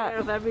eat your she's aware hat.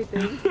 of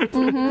everything.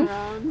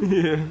 Around.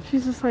 Yeah.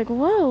 She's just like,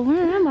 whoa,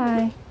 where am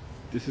I?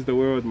 This is the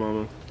world,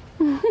 Mama.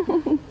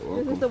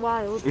 This is the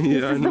wild. Yeah, I This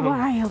is the know.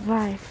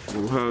 wildlife.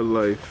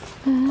 Wildlife.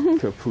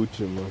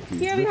 Capuchin monkeys.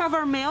 Here we have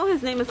our male.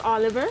 His name is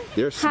Oliver.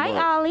 They're smart.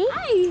 Hi, Ollie.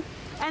 Hi.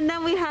 And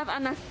then we have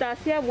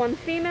Anastasia, one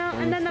female,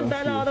 and then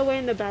Anastasia. Abella all the way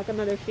in the back,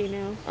 another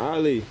female.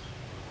 Ali,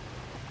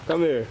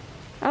 come here.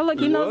 Oh, look,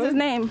 he knows What? his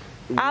name.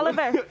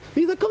 Oliver.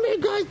 He's like, come here,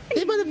 guys.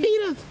 They about to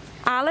feed us.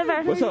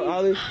 Oliver. What's up,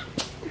 Ali?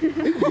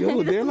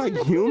 Yo, they're like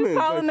humans.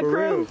 Calling Like, the for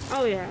crew. real.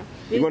 Oh yeah. You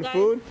These want guys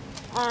food?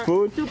 Are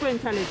Food? super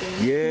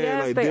intelligent. Yeah,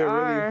 Yes, like they they're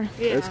are.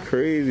 really. Yeah. That's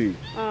crazy.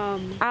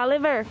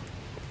 Oliver.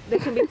 They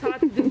can be taught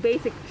to do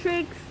basic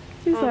tricks.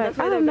 He's like, That's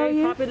why I they're don't know very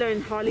you. popular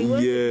in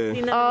Hollywood. Yeah. You've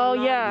seen them Oh, in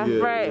a lot yeah, of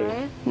movies, right.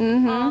 right?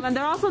 And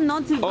they're also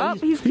known to. Oh,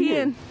 he's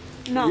peeing.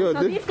 No, Yo, so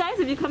this- these guys,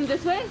 if you come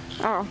this way,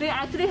 Oh. they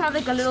actually have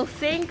like a little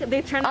sink.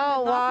 They turn on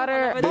Oh, the nozzle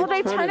water. whenever Oh,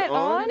 they turn turn it it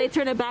on? on? and they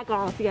turn it back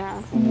off.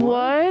 Yeah.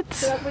 What?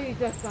 So that's what you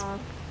just saw.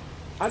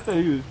 I thought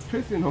he was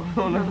pissing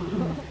on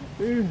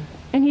them.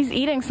 And he's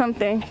eating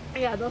something.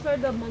 Yeah, those are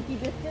the monkey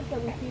biscuits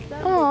that we feed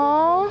them. Aww.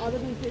 All the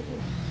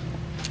nutrition.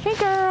 Hey,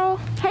 girl.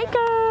 Hey, So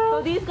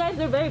girl. these guys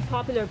are very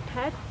popular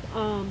pets.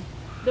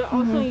 They're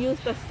also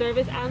used as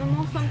service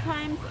animals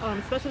sometimes,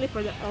 especially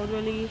for the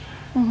elderly.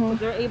 So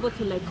they're able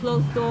to like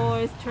close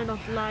doors, turn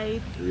off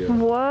lights.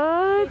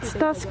 What?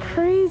 That's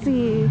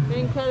crazy. They're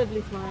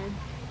incredibly smart.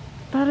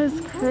 That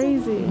is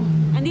crazy.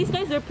 And these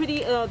guys are pretty,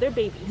 they're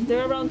babies.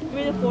 They're around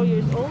 3 to 4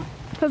 years old.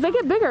 Because they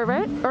get bigger,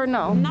 right? Or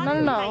no? Not No,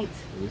 no, no. height.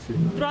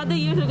 Throughout the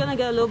years, they're gonna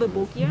get a little bit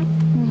bulkier,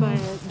 but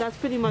that's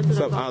pretty much What's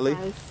the up, dog Ali?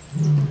 size.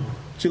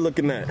 What you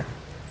looking at?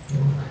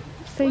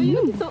 Say Why are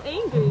you you. so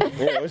angry?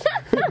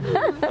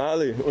 Yeah,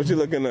 Ali, what you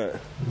looking at?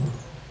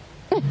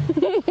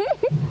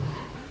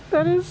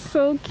 That is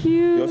so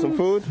cute. You want some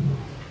food?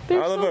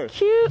 They're Oliver. so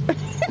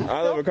cute.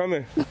 Oliver, come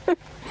here.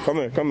 Come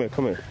here, come here,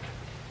 come here.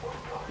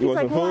 You want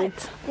Like, some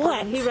food?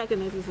 what? He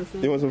recognizes us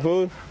You now. want some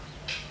food?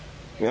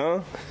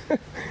 Yeah?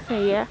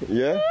 Say yeah.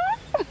 Yeah?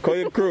 Call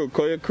your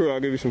crew, I'll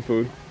give you some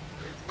food.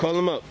 Call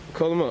them up,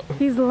 call them up.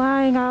 He's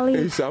lying, He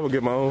Ollie. said I will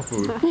get my own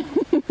food.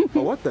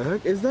 Oh, what the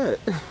heck is that?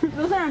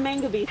 Those are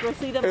mango bees. We'll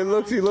see them.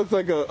 He looks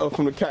like a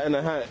from the Cat in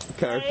the Hat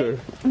character.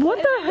 What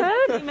the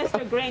heck?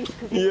 Mr. Grinch.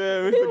 'Cause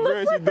Yeah, Mr.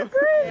 Grinch. like the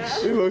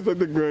Grinch. He looks like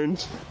the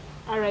Grinch.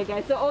 Alright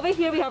guys, so over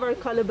here we have our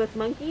Kayli'S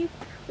monkeys.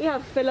 We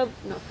have Philip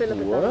is What? Philip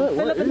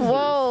What is is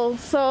Whoa,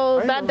 so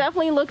I that know.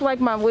 definitely looked like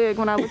my wig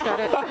when I looked at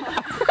it.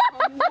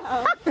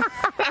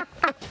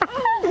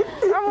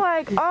 I'm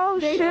like, oh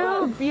They shoot.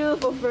 have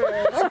beautiful fur.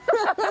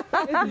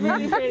 It's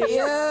really pretty.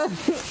 Yeah,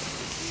 this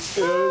is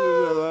It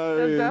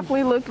hilarious.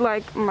 definitely looked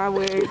like my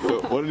wig. So,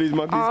 what are these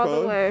monkeys All the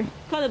called? way.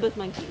 Kayli'S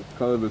monkeys.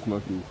 Kayli'S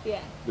monkeys. Yeah.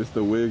 It's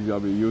the wigs y'all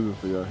be using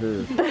for your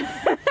hair.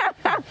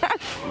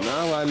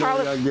 Now I know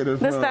where y'all get it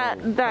This from.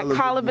 that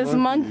Kayli'S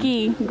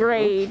monkey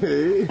grade.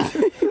 Okay.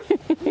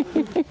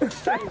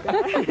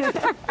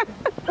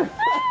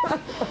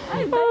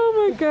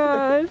 Oh my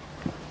god.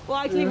 Well,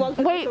 actually, walk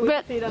Wait, so we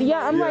but can see them.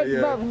 yeah, I'm Yeah, like,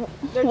 yeah.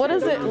 but what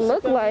does it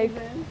look like?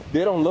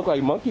 They don't look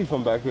like monkeys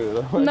from back there.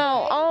 though.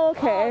 No, oh,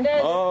 okay.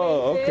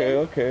 Oh, okay,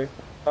 okay.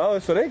 Oh,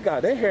 so they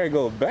got their hair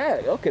go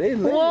back. Okay, they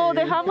live. Whoa,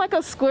 they have like a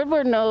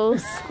Squidward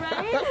nose.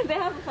 Right? They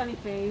have a funny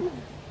face.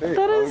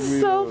 That is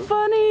so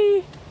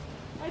funny.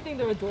 I think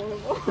they're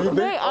adorable.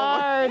 They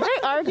are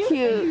cute.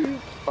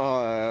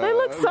 They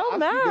look so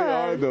mad. They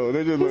are, though.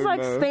 They just He's look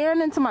like mad.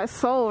 staring into my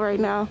soul right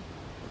now.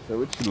 So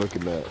what you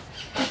looking at?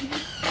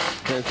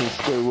 Handsome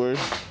Squidward.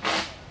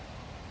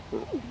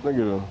 Look at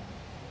him.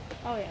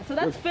 Oh yeah, so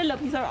that's Philip.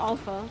 He's our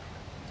alpha.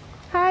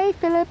 Hi,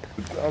 Philip.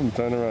 I'm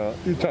turning around.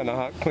 He's trying to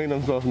hot clean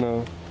himself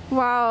now.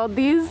 Wow,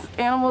 these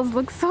animals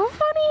look so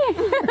funny.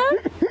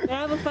 They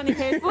have a funny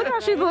haircut. Look how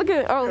she's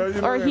looking.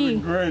 Oh, or he.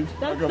 Grinch,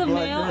 That's like a the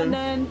black male, Grinch. and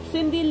then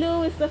Cindy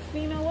Lou is the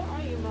female. What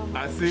are you, Mama?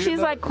 I see. She's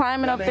like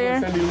climbing up there.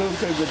 Cindy Lou,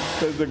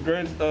 because the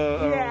Grinch.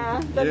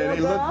 Yeah, the little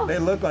girl. they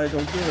look like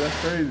them too. That's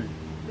crazy.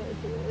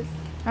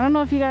 I don't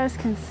know if you guys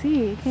can see.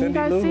 Can you Cindy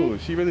guys Lou,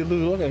 see? she really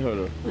Lou. Look at her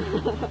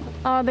though.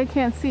 Oh, they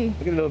can't see. Look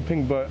at the little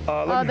pink butt.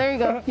 Oh, there you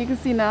go. You can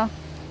see now.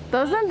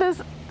 Doesn't this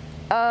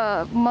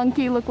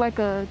monkey look like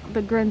the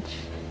Grinch?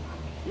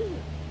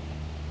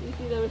 You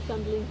see the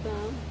resembling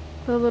sound.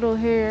 The little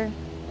hair.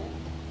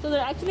 So they're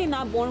actually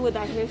not born with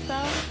that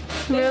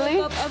hairstyle. They Really?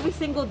 wake up every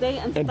single day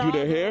and And do style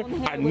their hair?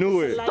 own I with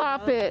knew the it. saliva.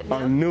 Stop it.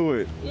 I knew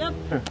it. Yep.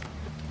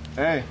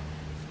 Hey.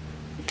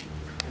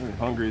 I'm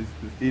hungry.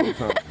 It's eating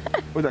something.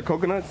 What's that,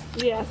 coconuts?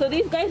 Yeah, so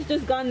these guys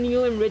just got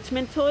new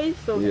enrichment toys.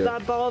 So Yeah.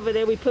 that ball over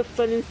there, we put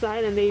Fun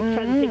inside and they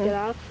tried to take it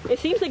out. It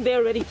seems like they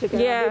already took it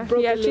out. Yeah, They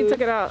broke yeah, it she loose.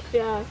 took it out.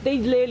 Yeah, they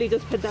literally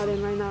just put that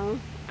in right now.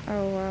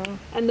 Oh, wow.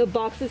 And the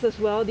boxes as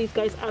well. These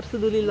guys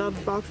absolutely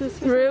love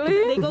boxes.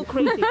 Really? They go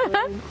crazy for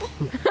them.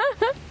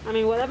 I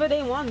mean, whatever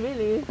they want,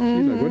 really. She's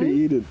like, what are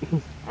you eating?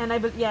 And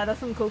yeah, that's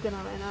some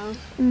coconut right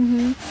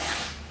now.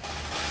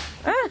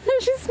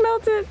 She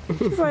smelt it.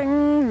 She's like,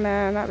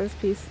 nah, not this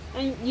piece.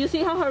 And you see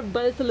how her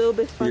butt is a little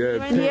bit funny Yeah,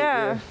 right now?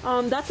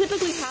 Yeah. That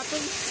typically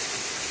happens.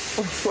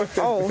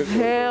 Oh,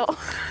 hell.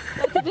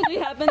 That typically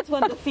happens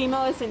when the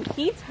female is in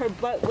heat. Her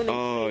butt when it's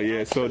Oh,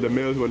 yeah, so the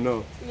males would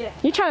know. yeah.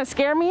 You trying to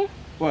scare me?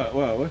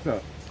 What's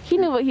up? He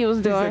knew what he was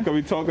He said, doing. cause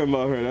we talking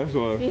about her, that's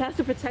why. He has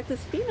to protect his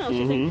female.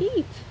 She's in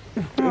heat.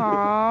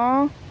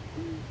 Aww.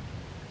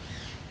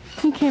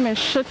 He came and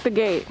shook the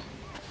gate.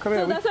 Come So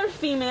here, that's our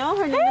female.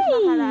 Her name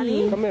is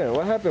Maharani. come here.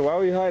 What happened? Why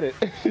we hide it?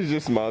 She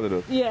just smiled at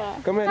us. Yeah.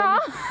 Come here.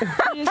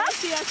 You guys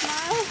see that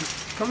smile?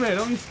 Come here,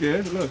 don't be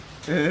scared. Look.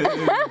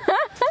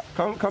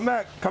 Come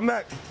back.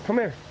 Come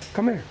here.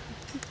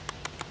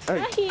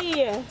 Hey,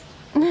 Here.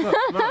 look,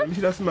 smile. Let me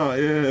see that smile.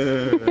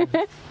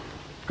 Yeah.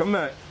 Come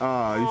back.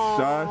 Ah, you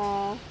shy.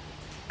 Aw.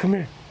 Come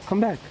here. Come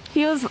back.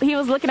 He was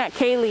looking at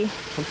Kaylee,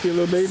 Come see a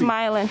little baby.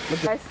 smiling.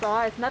 I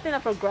saw it's nothing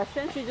of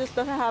aggression. She just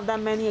doesn't have that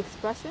many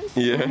expressions.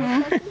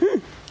 Yeah.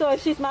 So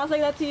if she smiles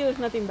like that to you, it's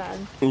nothing bad.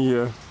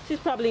 Yeah. She's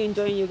probably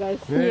enjoying you guys.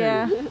 Hey.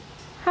 Yeah.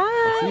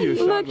 Hi. see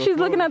you, Look, Shaka. she's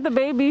looking at the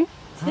baby.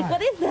 She's like,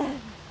 what is that?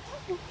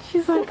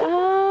 She's like,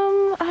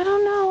 I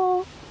don't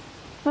know.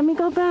 Let me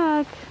go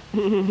back.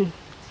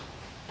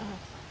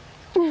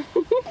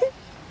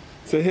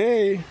 Say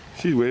hey.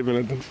 She's waving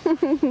at them.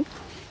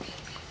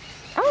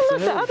 Oh,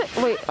 look, the other.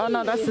 Wait, oh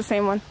no, that's the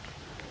same one.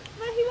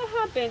 Mahi, what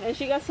happened? And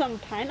she got some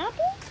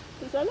pineapple?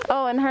 Is that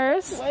Oh, and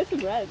hers? Why is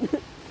it red?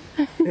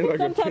 Like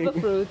Some type of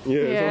fruit.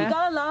 Yeah. Yeah. We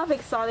got a lot of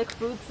exotic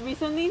fruits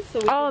recently, so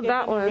we Oh, could give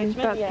that them one, enrichment,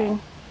 that yeah. thing.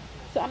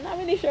 So I'm not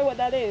really sure what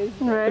that is.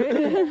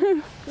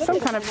 Right? Some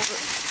at kind of.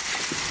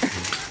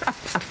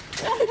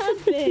 What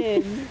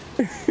happened?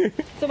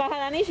 So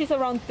Maharani, she's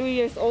around 3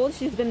 years old.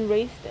 She's been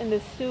raised in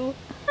the zoo.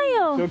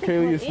 Show Hiyo.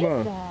 Kaylee a What is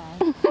smile.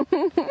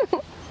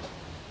 that?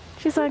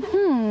 She's like,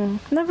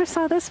 never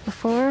saw this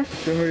before.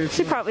 Show her your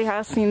She smile. probably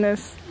has seen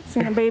this,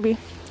 seen a baby.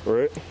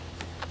 Right?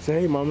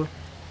 Say hey, mama.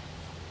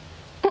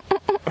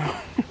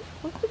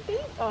 What's the thing?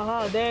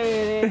 Oh, there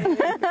it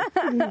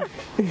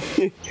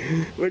is.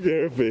 Look at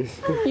her face.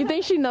 You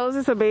think she knows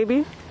it's a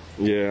baby?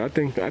 Yeah, I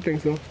think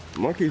so.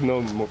 Monkeys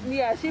know more.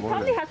 Yeah, she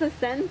probably has a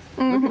sense.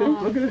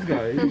 Look at this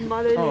guy.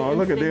 Motherly Oh,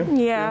 look at instinct. them.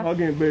 Yeah. They're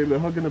hugging, baby. They're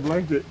hugging the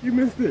blanket. You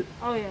missed it.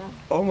 Oh yeah.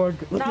 Oh my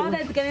god. Look Now at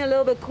that it's getting a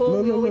little bit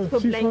cold, we always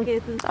put She's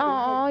blankets and stuff.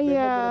 Oh, the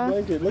yeah.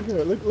 blanket. Look at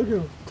her. Look at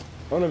him.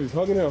 I don't know if he's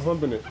hugging it or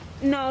humping it.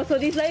 No, so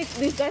these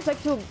guys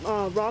like to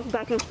rock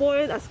back and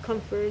forth as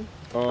comfort.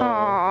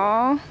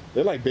 Aww.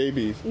 They're like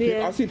babies.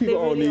 Yeah, I see people they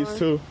on really these are.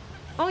 too.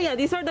 Oh yeah,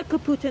 these are the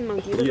capuchin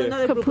monkeys. There's Yeah.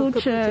 another group of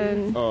capuchins.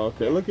 Capuchin. Oh,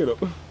 okay. Look at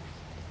them.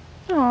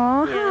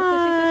 Aww, Yeah, so she's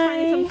just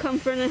finding hi. some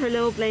comfort in her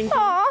little blanket.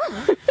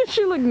 Aww.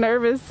 She looked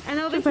nervous. And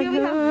over She's here like,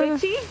 we have "Ugh."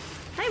 Richie.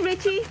 Hi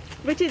Richie.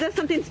 Richie does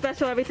something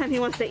special every time he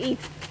wants to eat.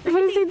 What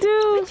does he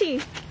do?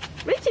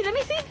 Richie, let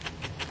me see.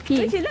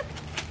 He. Richie, look.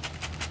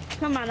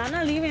 Come on, I'm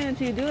not leaving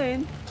until you do it.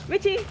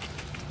 Richie.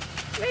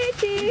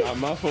 A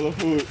mouthful of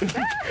food.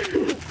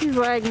 He's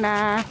like,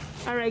 nah.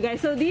 Alright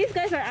guys, so these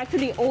guys are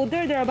actually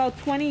older. They're about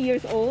 20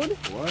 years old.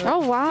 What?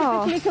 Oh,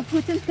 wow. Typically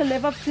capuchins can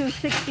live up to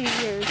 60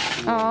 years.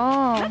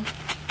 Oh.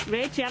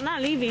 Richie, I'm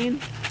not leaving.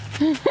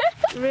 Look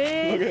at him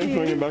Richie.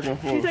 swinging back and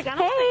He's forth. like, I don't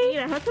want to eat.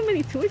 I had so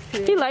many toys He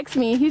today. likes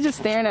me. He's just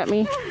staring at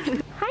me.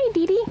 Hi,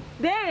 Dee Dee.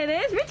 There it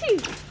is, Richie.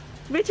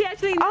 Richie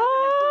actually knows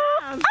Oh.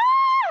 how to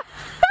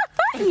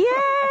Ah!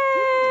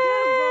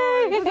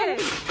 Yay! Good boy. Look at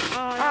it. Oh,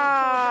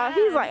 Ah,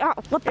 he's like, oh,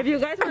 what the? if you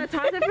guys want to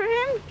toss it for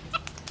him,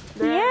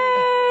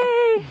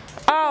 Yay!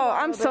 Oh,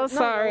 I'm so No,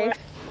 sorry. no.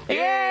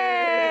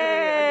 Yay!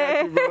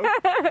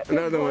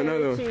 Another one.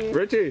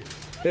 Richie,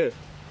 here.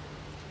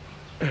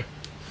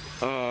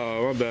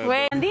 Oh, my bad.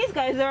 Wait, and these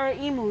guys are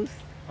emus.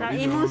 Now,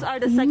 emus are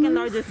the second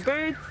largest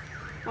birds.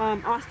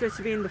 Ostrich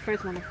being the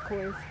first one, of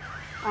course.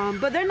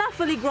 But they're not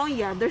fully grown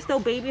yet. They're still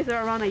babies.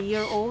 They're around a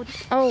year old.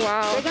 Oh,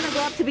 wow. They're gonna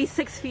grow up to be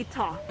 6 feet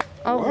tall.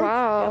 Oh,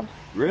 wow.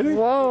 Really?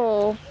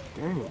 Whoa.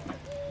 Dang.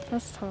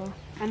 That's tall.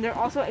 And they're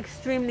also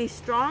extremely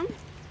strong.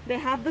 They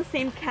have the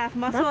same calf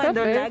muscle in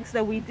their legs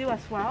that we do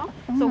as well.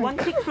 So one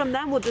kick from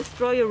them will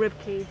destroy your rib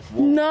cage.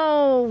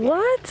 No,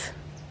 what?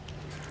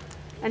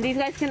 And these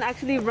guys can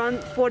actually run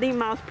 40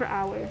 miles per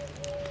hour.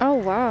 Oh,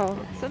 wow.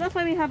 So that's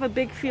why we have a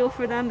big field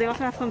for them. They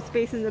also have some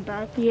space in the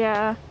back.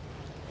 Yeah.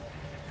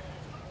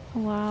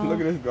 Wow. Look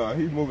at this guy.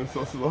 He's moving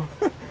so slow.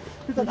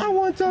 He's like, I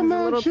want some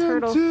action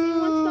turtle.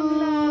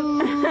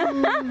 too.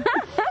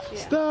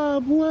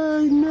 Stop,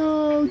 wait,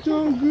 no,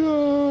 don't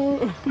go.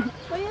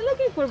 What are you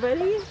looking for,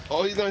 buddy?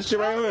 Oh, he's gonna shit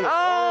right on it.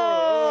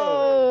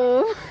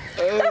 Oh.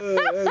 That's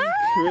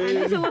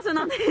crazy. It wasn't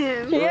on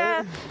him.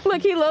 Yeah.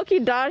 Look, he low-key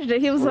dodged it.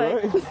 He was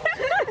like,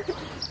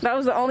 that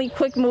was the only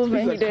quick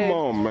movement He's like, he did. come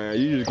on, man.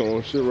 You just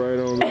gonna shit right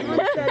on me.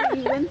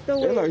 He wins the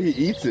It's like he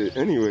eats it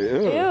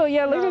anyway. Ew,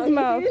 yeah, look at his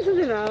mouth.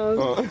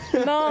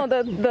 No,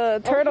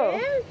 the turtle.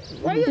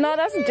 Okay. No,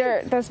 that's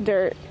dirt. That's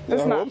dirt.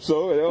 That's I not. hope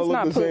so. They all look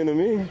not the same to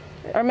me.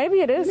 Or maybe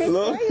it is.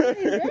 Look.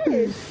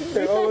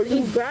 They all look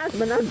Eat grass,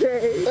 but not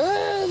dirt.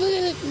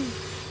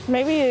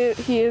 Maybe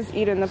he is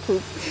eating the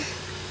poop.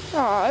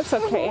 Oh, it's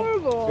okay.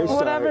 Horrible. It's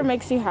Whatever sorry.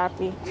 makes you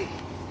happy.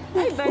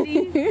 Hi,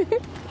 buddy.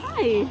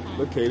 Hi.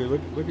 Look, Katie, look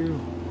at you.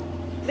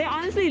 They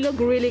honestly look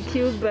really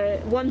cute,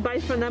 but one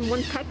bite from them,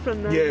 one peck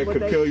from them. Yeah, it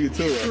could kill you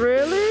too. Right?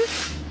 Really?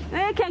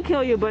 It can't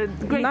kill you, but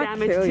great Not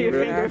damage kill to your you,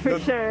 finger yeah. for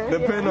sure.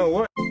 Depending on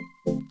what.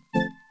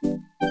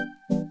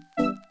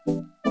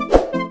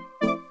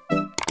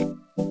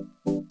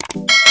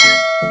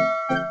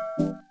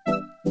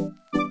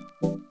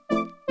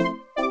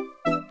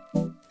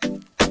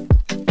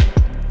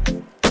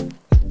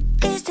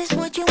 Is this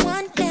what you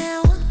want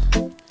now?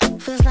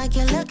 Feels like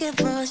you're looking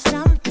for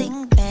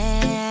something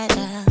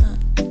better.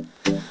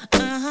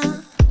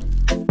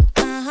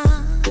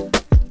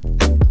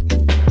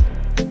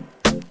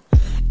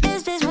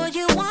 Is this what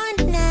you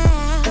want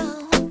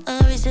now?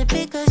 Or is it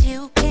because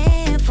you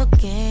can't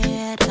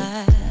forget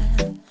her?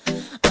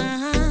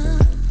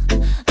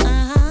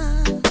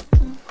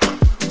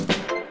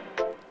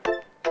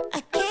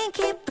 I can't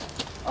keep.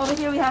 Over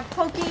here we have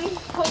Pokey,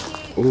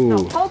 Ooh.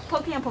 no,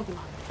 Pokey and Pokemon.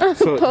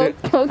 So they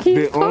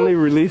Pokey. only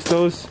release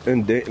those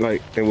in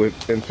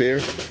fear.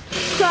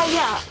 So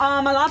yeah,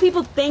 a lot of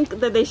people think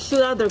that they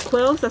shoot out their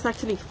quills. That's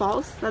actually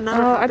false. That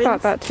never Oh, I happens.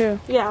 thought that too.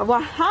 Yeah,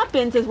 what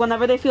happens is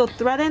whenever they feel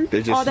threatened, They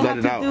just all they let have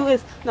it to out. do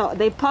is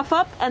they puff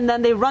up and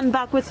then they run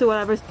backwards to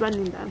whatever's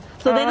threatening them.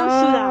 So they don't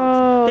shoot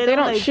out. They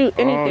don't like, shoot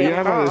anything. Oh, yeah,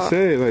 I'm at about to all.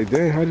 say, like,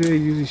 dang, how do they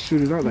usually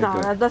shoot it out like No,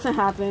 that? that doesn't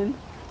happen.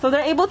 So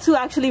they're able to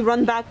actually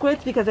run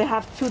backwards because they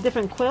have two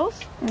different quills.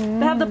 They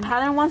have the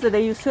pattern ones that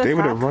they use to They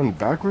would attack. have run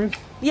backwards?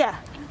 Yeah.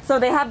 So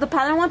they have the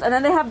pattern ones, and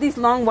then they have these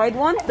long white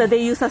ones that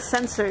they use as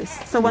sensors.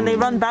 So when they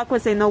run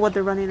backwards, they know what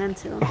they're running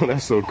into. Oh,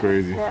 that's so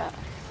crazy. Yeah.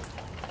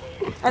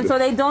 And so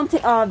they don't.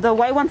 The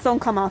white ones don't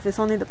come off. It's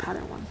only the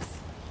pattern ones.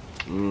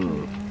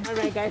 All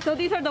right, guys. So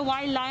these are the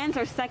white lions,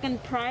 our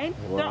second pride.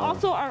 They're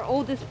also our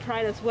oldest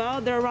pride as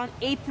well. They're around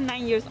 8 to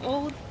 9 years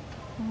old.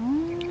 You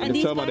And can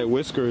these tell by guys, their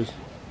whiskers.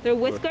 their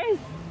whiskers.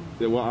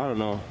 Well, I don't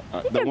know.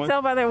 You can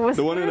tell by their whiskers.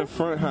 The one in the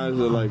front has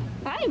the, like...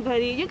 Hi,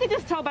 buddy. You can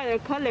just tell by their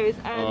colors.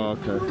 And Oh,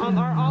 okay.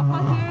 our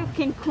alpha here,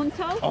 King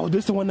Kunto. Oh,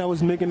 this is the one that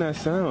was making that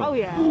sound. Oh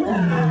yeah.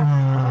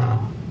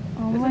 Oh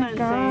Isn't my that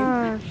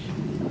insane?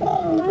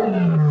 gosh.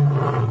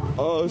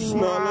 Oh,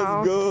 snap, Wow.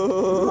 let's go.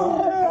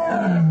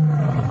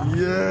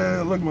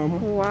 Yeah, look, mama.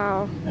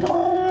 Wow.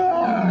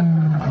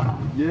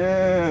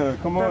 Yeah,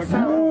 come on, keep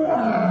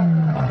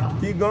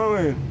going. Keep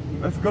going.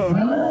 Let's go.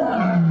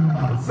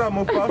 What's up,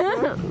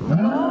 Mufasa?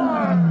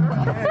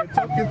 Yeah,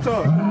 talk your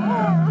talk.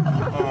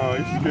 Oh,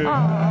 he's scared.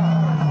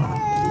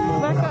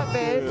 Back up,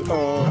 babe.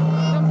 Oh,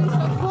 Don't be so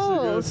you're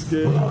close.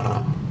 scared.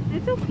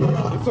 It's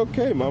okay. It's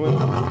okay, mama.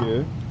 Don't be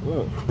scared.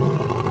 Look, he's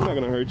not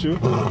gonna hurt you.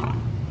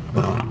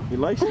 He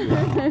likes you.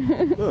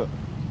 Look.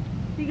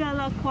 You got a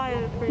lot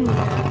quiet for you.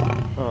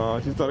 Oh,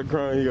 she started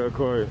crying. He got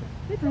quiet.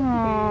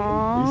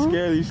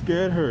 Aww. You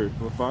scared her,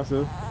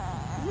 Mufasa.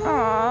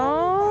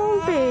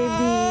 Aww,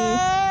 baby.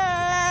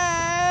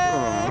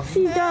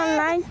 She don't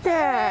like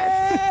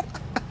that.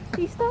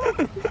 He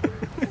stopped.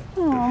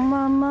 Oh,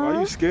 mama. Why are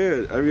you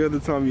scared? Every other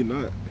time you're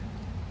not.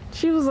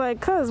 She was like,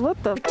 cuz,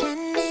 what the?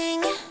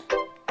 Pretending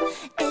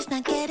it's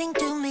not getting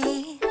to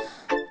me.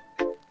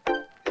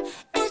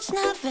 It's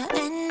never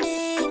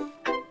ending.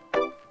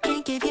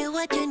 Can't give you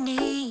what you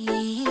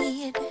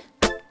need.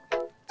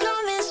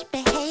 You're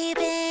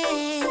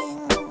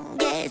misbehaving.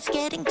 Yeah, it's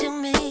getting to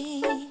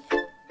me.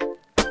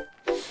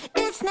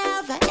 It's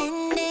never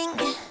ending.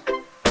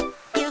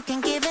 You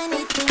can give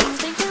anything,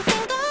 so you can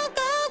go,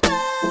 go, go.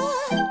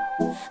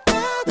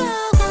 Go, go,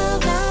 go,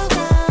 go,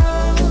 go.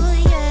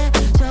 Yeah,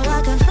 so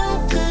I can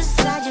focus.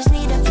 I just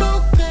need to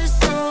focus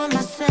on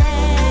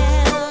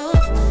myself.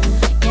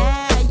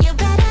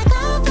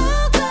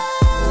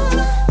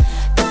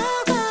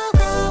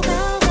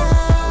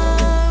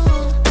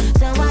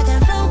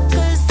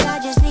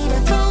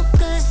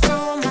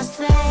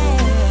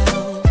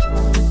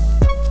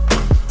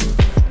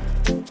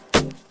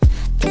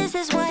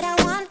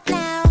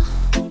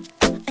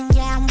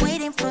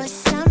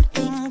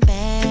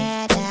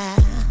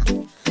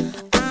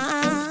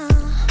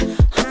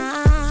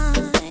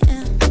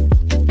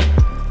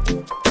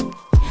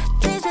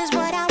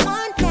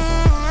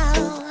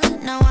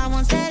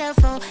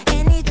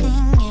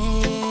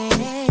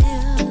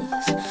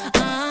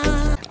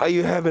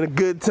 you having a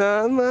good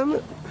time,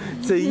 mama?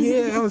 So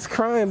yeah, I was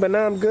crying, but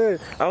now I'm good.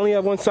 I only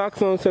have one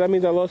sock on, so that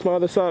means I lost my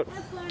other sock.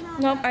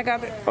 Nope, I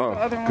got it. Oh, the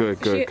other one.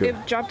 good.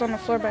 It dropped on the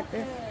floor back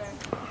there.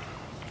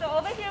 So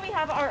over here we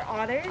have our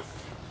otters.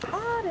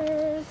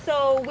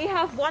 So we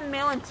have one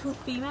male and two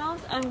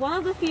females, and one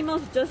of the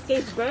females just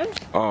gave birth.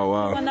 Oh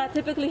wow. When that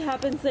typically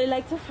happens, they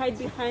like to hide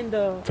behind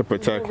the To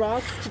protect.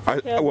 rocks. I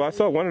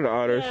saw one of the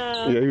otters.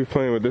 Yeah. Yeah, he was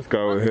playing with this guy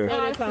over here.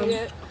 There they come.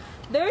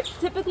 They're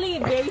typically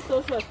very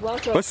social as well.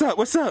 So What's up?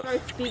 What's up?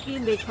 start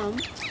speaking, they come.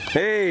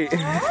 Hey.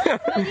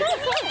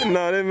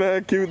 Nah, they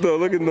mad cute though.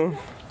 Look at them.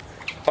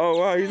 Oh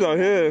wow, he's out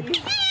here.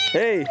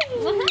 Hey.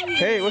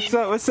 Hey, what's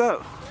up? What's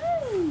up?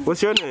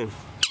 What's your name?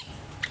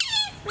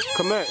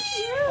 Come back.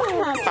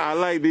 I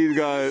like these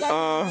guys.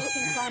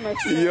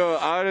 Yo,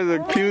 otters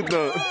are cute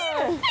though.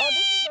 Oh, this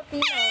is the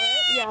female, right?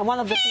 Yeah, one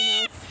of the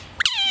females.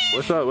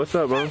 What's up? What's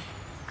up, bro?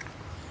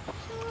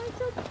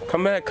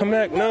 Come back. Come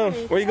back. No.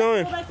 Where you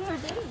going? Go back to her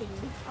baby.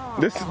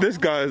 This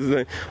guy is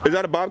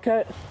that a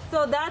bobcat?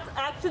 So that's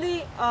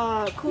actually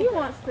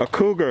cougar. A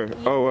cougar.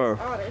 Oh wow.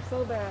 Oh, they're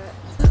so bad.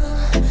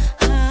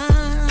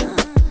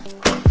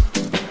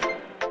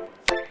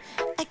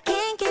 I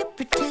can't keep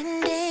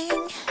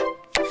pretending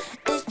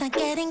it's not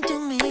getting to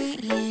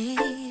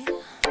me.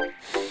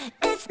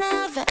 It's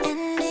never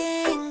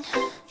ending.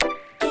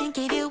 Can't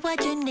give you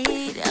what you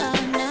need.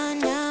 Oh no,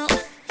 no.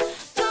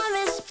 You're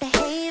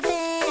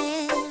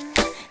misbehaving.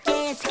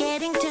 Yeah, it's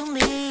getting to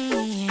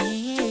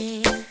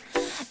me.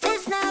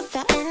 It's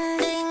never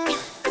ending.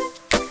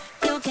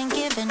 You can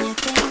give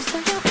anything, so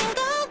you can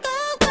go, go,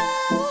 go.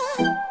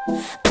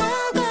 Go,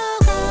 go,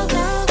 go,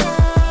 go, go.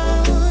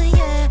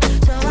 Yeah,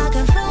 so I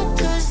can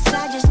focus. I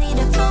just need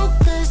to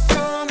focus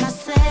on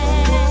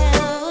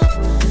myself.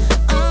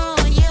 Oh,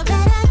 you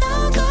better go,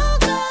 go,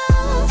 go.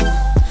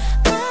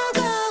 Go,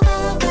 go, go,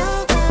 go,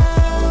 go.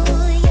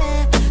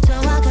 Yeah, so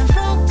I can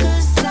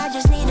focus. I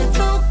just need to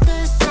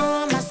focus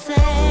on myself.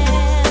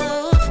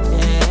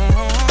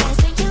 Yeah,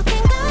 so you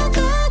can go,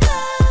 go, go.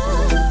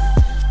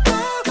 Go,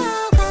 go,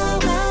 go,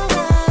 go,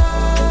 go.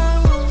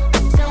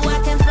 So I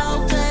can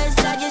focus.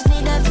 I just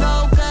need to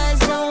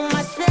focus on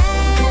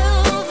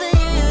myself.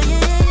 Yeah,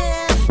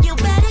 yeah. You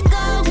better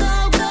go, go,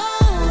 go.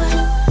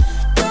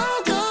 Go,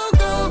 go,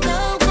 go, go,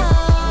 go.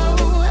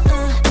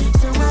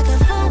 So I can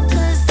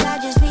focus. I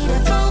just need to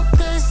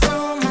focus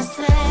on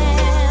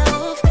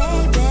myself,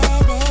 baby,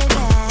 baby.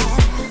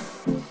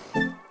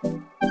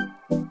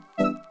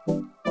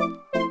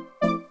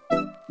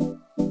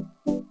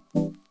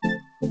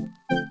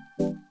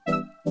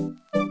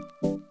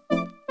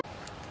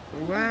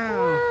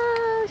 Wow.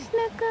 Oh,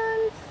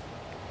 Snickums.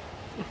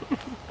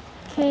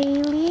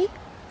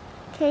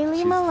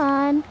 Kayli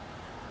Milan.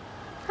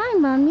 Hi,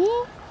 mommy.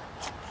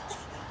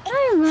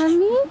 Hi,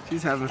 mommy.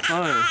 She's having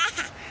fun.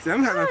 See,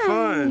 I'm having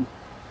fun.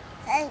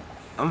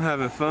 I'm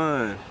having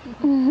fun.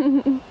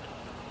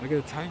 Look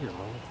at the tiger,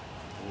 mama.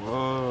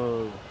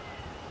 Whoa.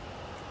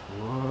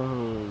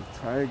 Whoa,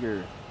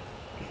 tiger.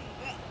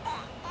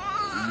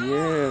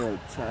 Yeah,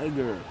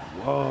 tiger.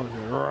 Whoa,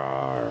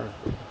 roar.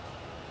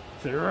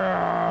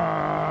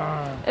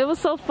 Roar. It was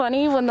so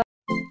funny when the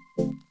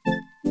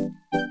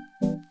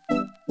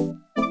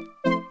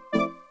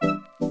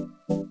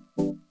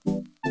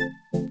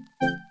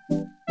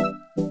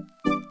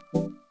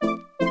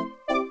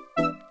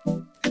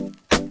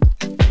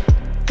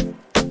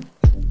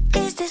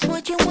Is this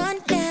what you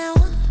want now?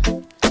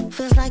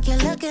 Feels like you're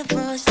looking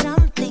for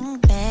something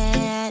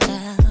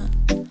better.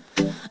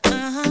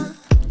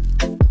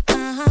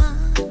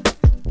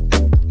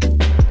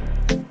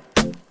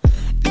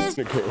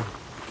 Okay.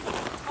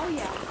 Oh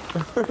yeah.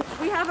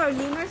 We have our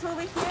lemurs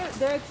over here.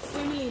 They're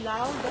extremely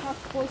loud. They have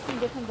 14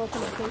 different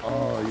vocalizations.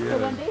 Oh, yeah. So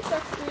when they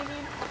start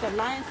screaming, the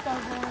lions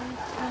start roaring.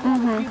 And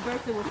when we have a few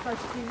birds that will start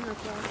screaming as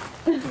well.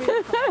 It's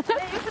really fun.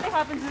 It usually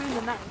happens during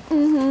the night.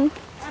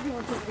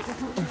 Everyone takes it.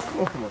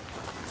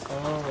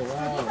 Oh, These wow.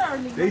 are our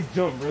lemurs. They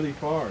jump really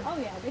far. Oh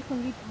yeah, they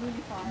can leap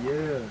really far.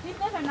 Yeah. These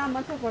guys are not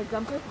much of our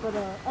jumpers, but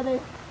other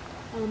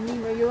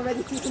lemur, you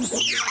already see them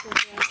jumping.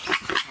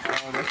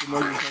 Oh, that's the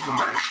noise you're talking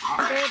about.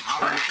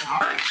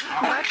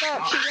 back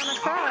up, she's gonna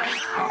cry.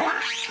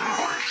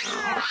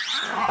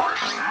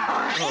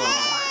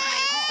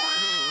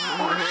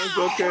 It's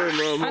okay,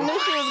 I mama. knew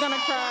she was gonna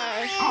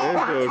cry.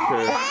 It's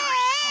okay.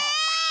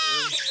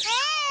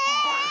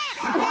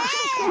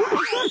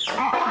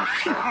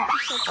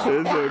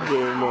 It's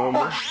okay,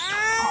 mama.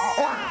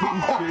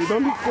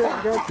 Don't be scared. I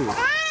got you.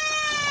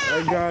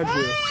 I got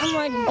you. I'm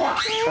like,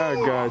 I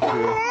got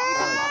you.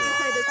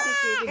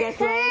 You guys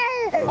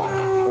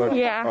like?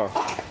 yeah. Oh,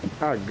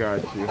 I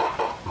got you.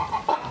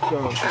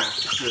 Don't be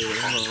scared,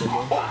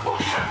 mama.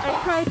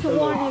 I tried to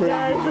warn you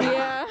guys.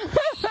 Yeah.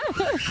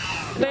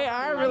 They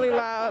are really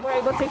loud. We're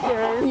able to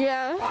hear it.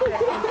 Yeah,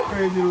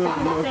 Crazy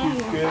little monkey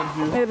scared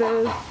you. it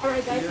is.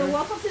 Alright guys, so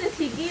welcome to the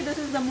Tiki. This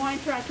is the more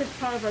interactive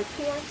part of our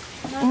tour.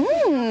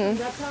 Now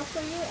that's all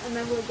for you, and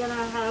then we're gonna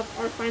have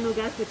our final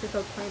guest, which is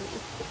our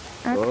finals.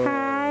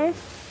 Okay.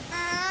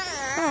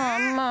 Oh,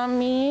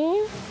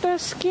 mommy,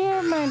 that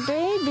scared my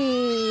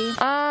baby.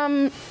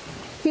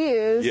 He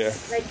is.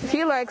 Yeah.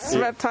 He likes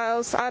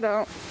reptiles. I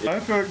don't. I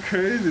feel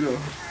crazy though.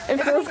 It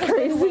feels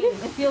crazy. It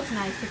feels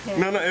nice to carry.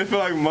 No, it feels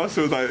like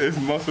muscles. Like it's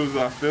muscles.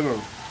 I feel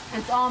them.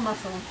 It's all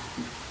muscle.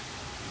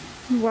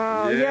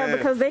 Wow. Yeah. Yeah.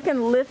 Because they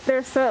can lift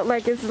their self.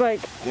 Like it's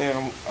like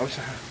Yeah, I wish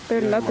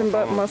they're nothing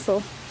but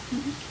muscle.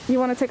 You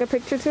want to take a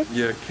picture too?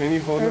 Yeah, can you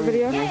hold Or it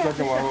video? 1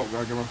 second while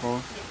I get my phone?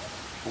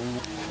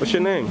 What's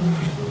your name?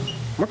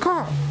 My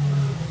car.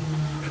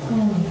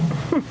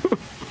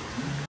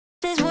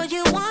 Is what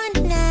you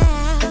want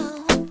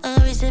now,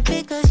 or is it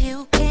because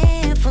you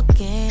can't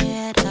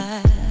forget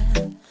her?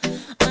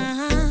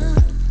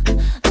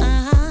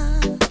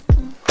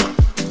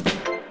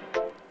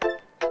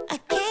 I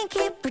can't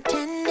keep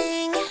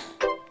pretending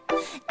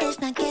it's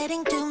not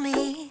getting to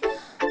me.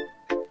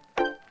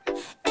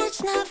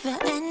 It's never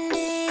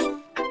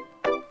ending.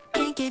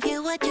 Can't give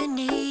you what you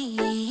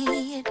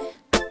need.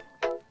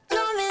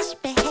 You're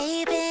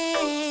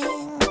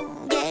misbehaving.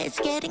 Yeah, it's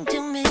getting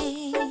to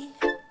me.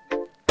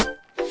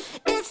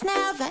 It's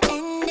never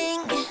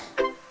ending.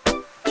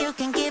 You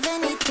can give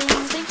anything,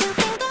 so you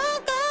can go,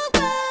 go,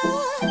 go.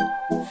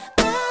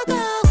 Go,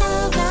 go,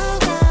 go, go,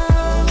 go.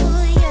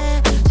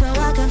 Yeah, so I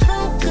can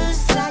focus.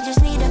 I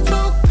just need to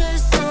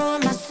focus on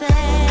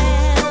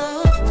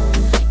myself.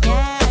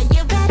 Yeah,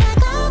 you better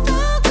go,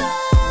 go, go.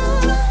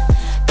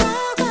 Go,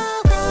 go,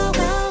 go,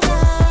 go, go.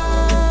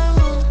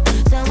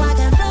 So I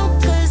can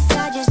focus. I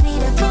just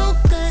need to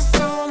focus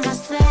on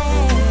myself.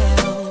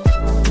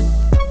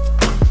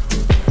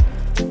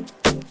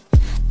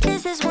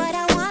 This is what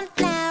I want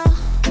now.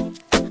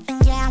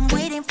 And yeah, I'm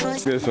waiting for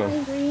This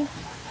one.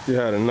 You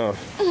had enough.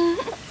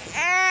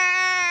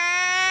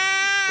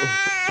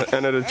 The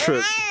end of the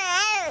trip.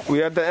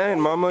 We at the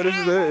end, mama. This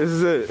is it. This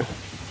is it.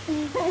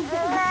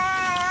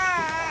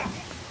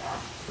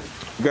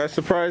 You got a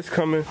surprise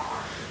coming.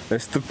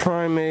 It's the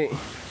primate.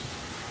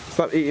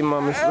 Stop eating,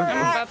 mama. I'm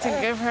about to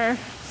give her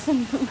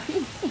some.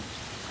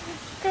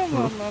 Come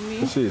on,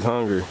 mommy. She's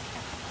hungry.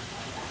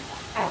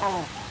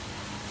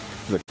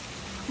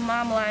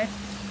 Mom life.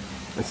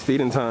 It's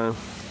feeding time.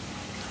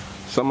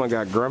 Someone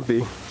got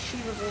grumpy. She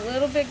was a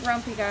little bit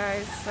grumpy,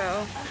 guys. So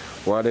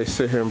While they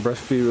sit here and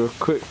breastfeed real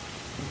quick,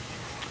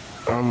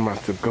 I'm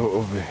about to go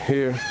over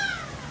here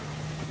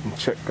and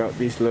check out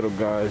these little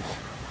guys.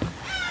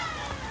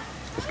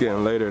 It's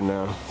getting later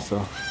now, so.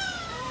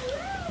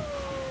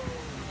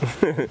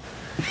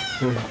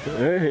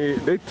 Hey,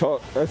 they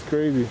talk. That's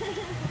crazy.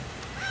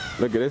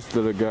 Look at this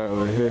little guy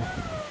over here.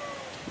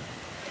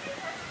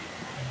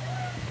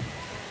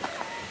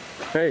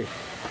 Hey,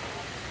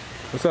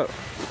 what's up?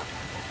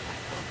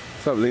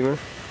 What's up, Lemur?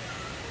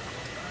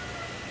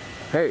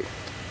 Hey,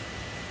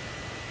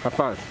 high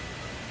five.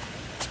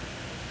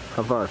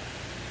 High five.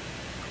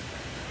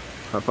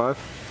 High five.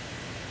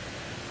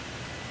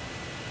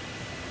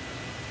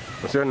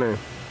 What's your name?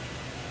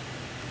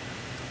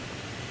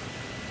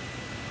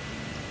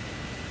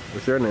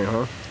 What's your name,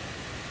 huh?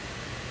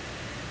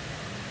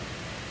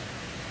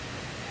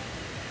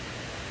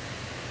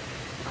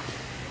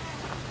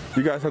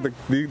 You guys have to,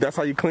 that's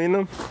how you clean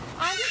them?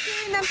 I'm just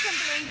giving them some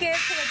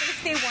blankets so that they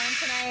stay warm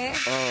tonight.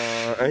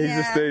 And he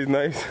just stays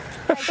nice.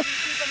 I can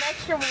keep them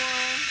extra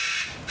warm.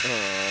 Aw.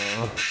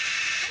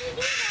 What are you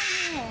doing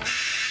down here?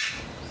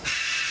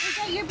 Is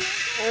that your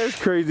blanket? This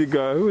crazy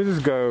guy. Who is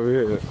this guy over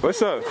here?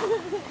 What's up?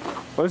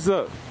 What's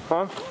up?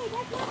 Huh?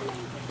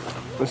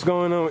 What's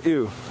going on with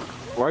you?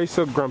 Why are you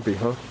so grumpy,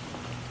 huh?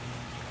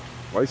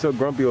 Why are you so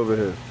grumpy over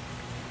here?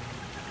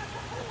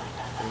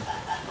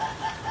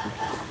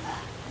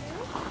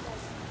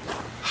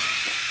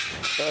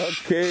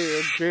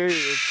 Okay.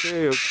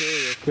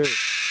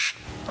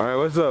 Alright,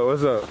 what's up?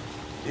 What's up?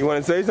 You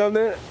want to say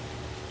something?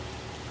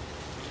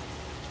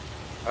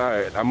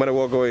 Alright, I'm gonna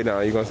walk away now.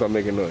 You're gonna start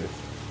making noise.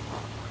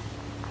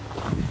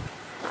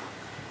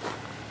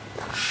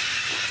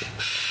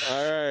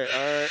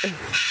 Alright.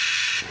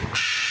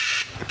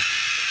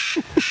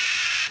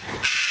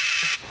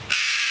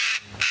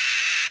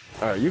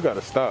 Alright, you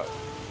gotta stop.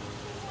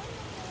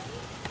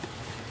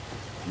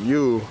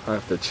 You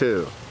have to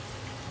chill.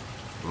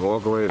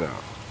 Walk away now.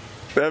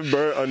 That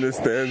bird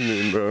understands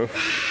me, bro.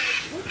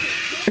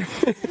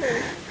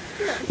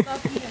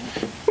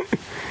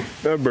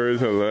 That bird's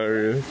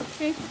hilarious.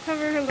 okay,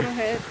 cover her little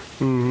head.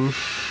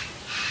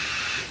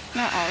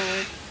 Not all the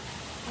way.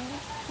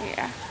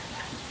 Yeah.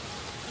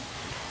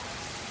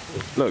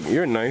 Look,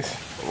 you're nice.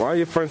 Why are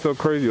your friends so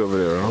crazy over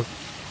there, huh?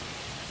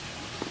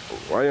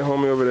 Why your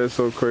homie over there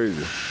so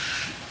crazy?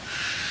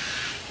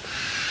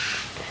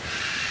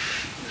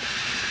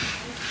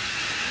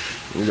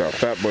 You got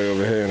Fat Boy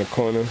over here in the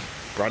corner.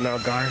 Right now,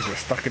 guys, we're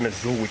stuck in the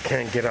zoo. We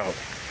can't get out.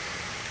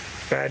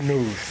 Bad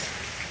news.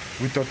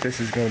 We thought this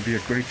is going to be a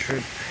great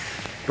trip,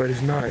 but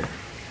it's not.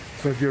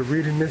 So if you're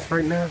reading this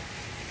right now,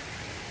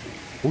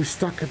 we're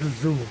stuck at the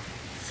zoo.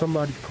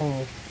 Somebody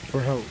call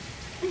for help.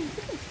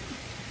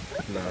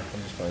 Nah,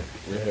 I'm just fine.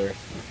 We're here.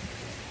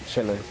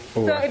 Chilling.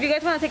 So if you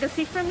guys want to take a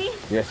seat from me,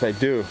 Yes, I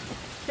do.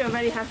 she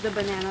already has the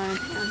banana.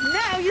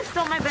 No, you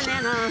stole my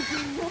banana.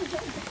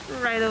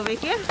 Right over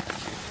here.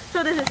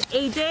 So this is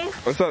AJ.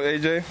 What's up,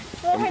 AJ?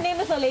 Well, her name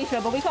is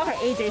Alicia, but we call her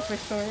AJ for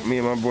short. Me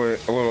and my boy,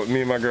 well,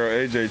 me and my girl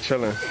AJ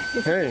chilling.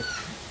 Hey,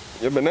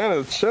 your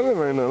banana's chilling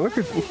right now. Look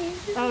at you.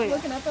 Oh, yeah.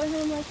 Looking up at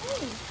him like,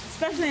 hey.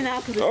 Especially now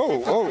because it's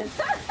Oh.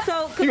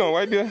 So You gonna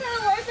wipe your? Can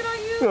I wipe it on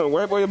you? You gonna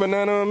wipe all your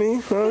banana on me,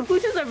 huh?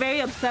 Pooches are very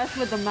obsessed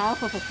with the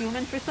mouth of a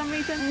human for some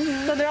reason.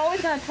 So they're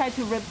always gonna try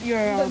to rip your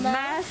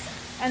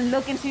mask and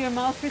look into your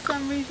mouth for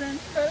some reason.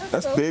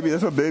 That's baby.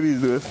 That's what babies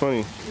do. It's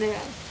funny. Yeah.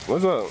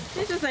 What's up?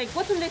 It's just like,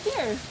 what's in this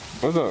here?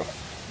 What's up?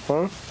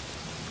 Huh?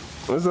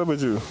 What's up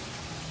with you?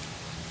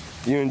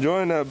 You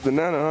enjoying that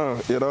banana,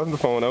 huh? Yeah, that was the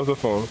phone. That was the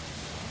phone.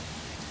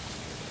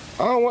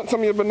 I don't want some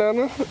of your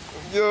banana.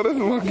 Yo, this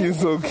monkey is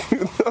so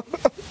cute.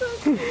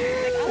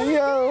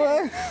 Yo,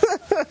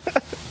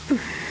 what?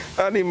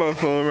 I need my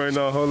phone right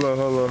now. Hold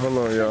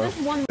on, y'all.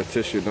 One.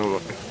 Tissue, don't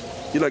worry.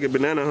 You like a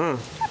banana, huh?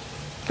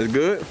 It's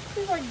good?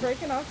 He's like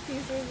breaking off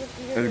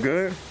pieces. It's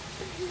good?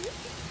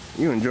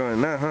 You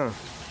enjoying that, huh?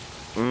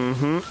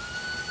 Mm-hmm.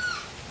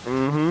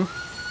 Mm-hmm.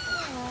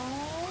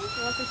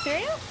 You want some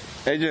cereal?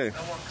 AJ,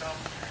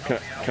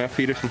 can I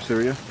feed her some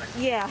cereal?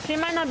 Yeah, she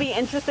might not be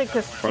interested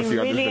because Oh, she's she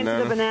got really this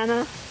into the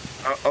banana.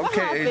 Okay,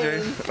 happened?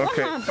 AJ. What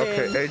Okay,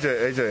 happened?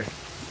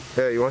 AJ.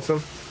 Here, you want some?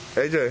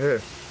 AJ, here.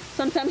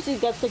 Sometimes she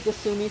gets like the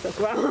sumis as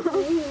well.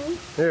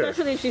 Here.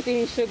 Especially if she's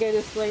eating sugar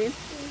displayed.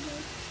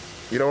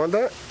 You don't want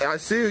that? I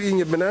see you eating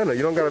your banana.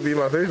 You don't gotta be in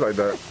my face like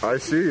that. I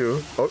see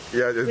you. Oh,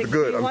 yeah, it's Like,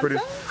 good. do you I'm want pretty.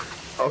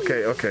 some?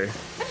 Okay.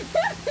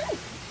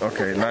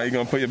 Okay, now you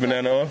gonna put your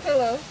banana off?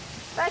 Hello.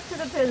 Back to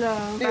the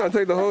pillow. You gonna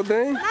take the whole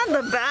thing? Not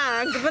the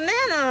bag, the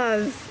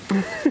bananas.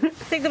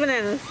 Take the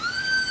bananas.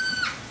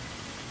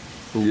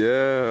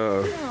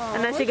 Yeah.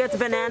 And then she gets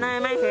banana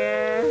in my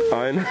hair.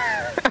 I know.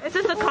 It's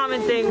just a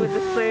common thing with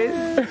this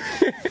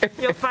place.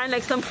 You'll find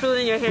like some fruit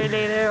in your hair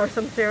later or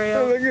some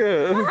cereal. Look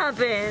good. What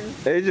happened?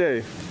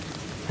 AJ.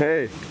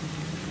 Hey.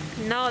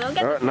 No, don't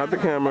get Not the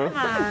camera.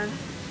 Come on.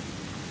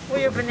 Were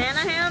your banana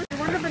hands? You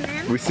want a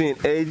banana? We seen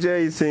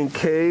AJ, you seen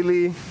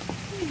Kayli.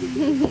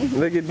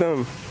 Look at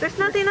them. There's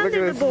nothing Look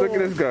under at the this. bowl. Look at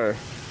this guy.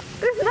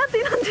 There's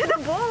nothing under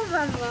the bowl,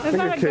 Mama. It's Look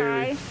not at a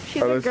Kayli. guy.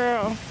 She's Oh, a that's-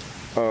 girl.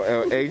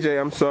 Oh, AJ,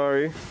 I'm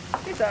sorry.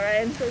 It's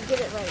alright. So get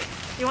it right.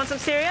 You want some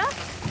cereal?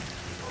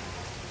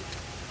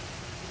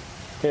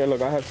 Here,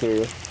 look, I have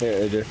cereal. Here,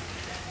 AJ.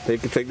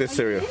 Take this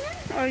cereal.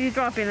 Or are you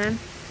dropping in?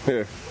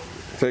 Here,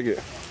 take it.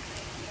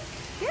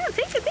 Yeah,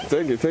 take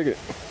it. Take it.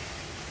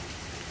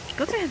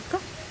 Go to him. Go.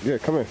 Yeah,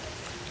 come here.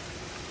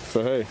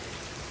 So, hey.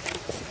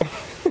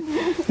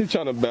 He's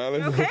trying to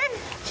balance. Okay.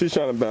 She's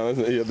trying to balance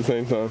and eat at the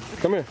same time.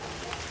 Come here,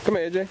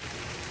 AJ.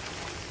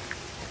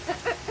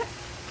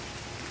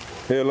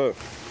 Here, look.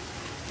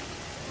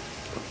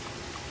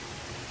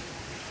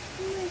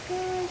 Oh my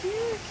god,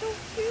 you're so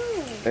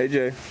cute.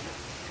 AJ.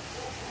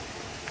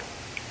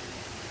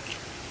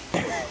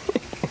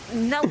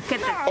 No, get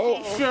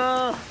the tissue.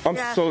 I'm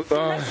so.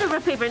 That's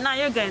the paper. No,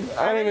 you're good.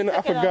 I didn't even.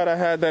 I forgot I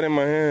had that in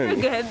my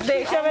hand. You're good.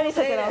 She already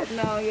took it off.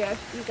 No, yeah,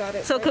 you got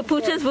it. So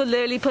capuchins will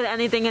literally put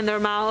anything in their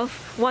mouth.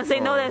 Once they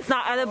know that it's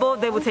not edible,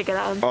 they will take it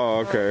out. Oh,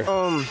 okay.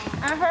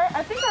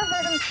 I think I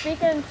heard him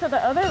speaking to the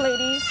other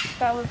lady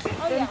that was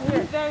Oh yeah,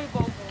 he's very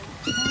vocal.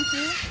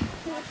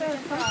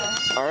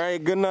 All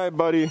right. Good night,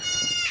 buddy.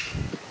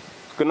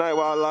 Good night,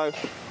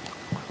 wildlife.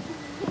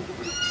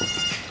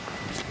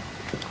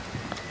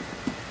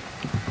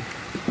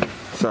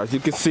 So as you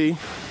can see,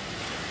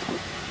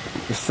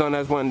 the sun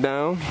has went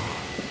down.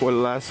 We're the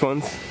last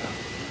ones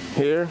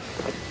here.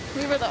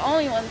 We were the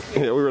only ones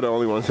here. Yeah, we were the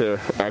only ones here,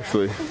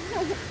 actually.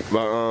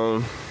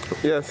 But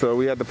yeah, so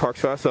we had the park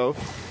to ourselves.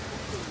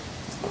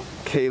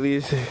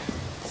 Kayli'S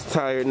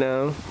tired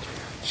now.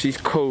 She's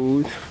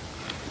cold.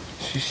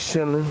 She's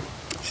chilling.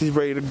 She's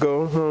ready to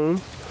go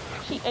home.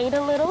 She ate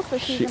a little, so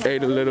She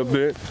ate a little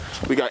bit.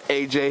 We got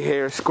AJ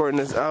here escorting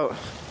us out.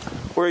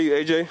 Where are you,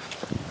 AJ?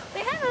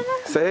 Say hi,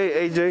 Mama. Say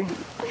hey, AJ.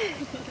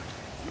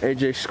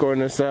 AJ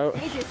escorting us out.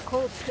 AJ's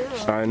cold too.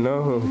 I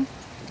know.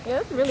 Yeah,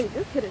 it's really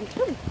this kid is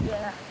good.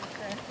 Yeah.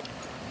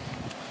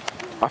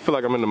 I feel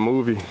like I'm in a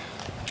movie.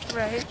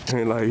 Right.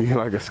 And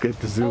like escape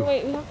the zoo. Oh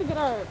wait, we have to get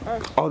our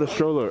Oh, the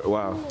stroller.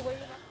 Wow.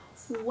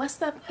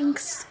 What's up, I.N.K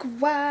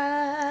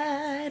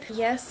squad?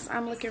 Yes,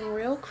 I'm looking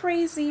real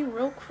crazy,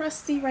 real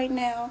crusty right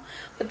now,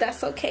 but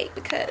that's okay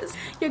because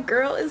your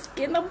girl is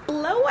getting a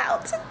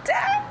blowout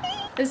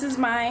today. This is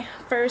my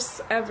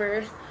first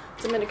ever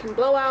Dominican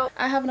blowout.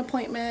 I have an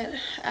appointment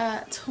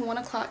at 1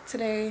 o'clock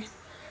today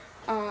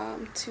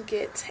to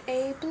get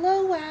a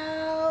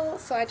blowout.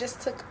 So I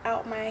just took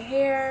out my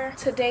hair.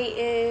 Today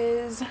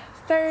is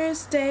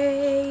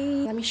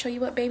Thursday. Let me show you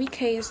what baby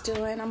K is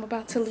doing. I'm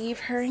about to leave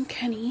her and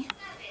Kenny.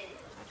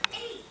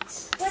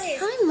 What is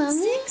Hi,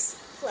 Mommy.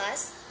 6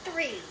 plus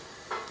 3?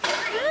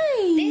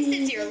 Hi. This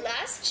is your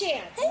last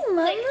chance. Hey,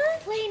 Mama.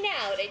 Click play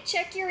now to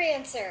check your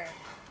answer.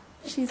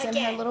 She's in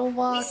Again, her little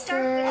we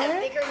start with a walker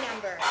bigger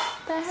number.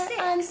 that her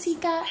 6. auntie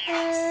got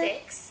her.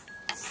 6,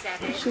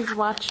 7, She's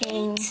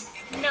watching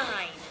 9.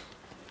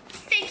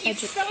 Thank you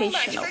so much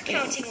educational for things.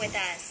 counting with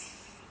us.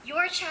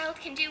 Your child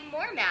can do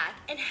more math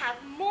and have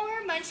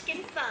more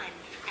Munchkin fun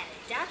at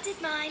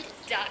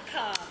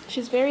adaptedmind.com.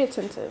 She's very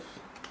attentive.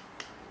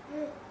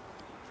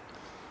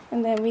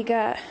 And then we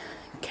got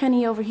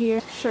Kenny over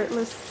here,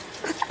 shirtless.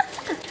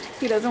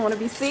 He doesn't want to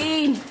be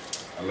seen.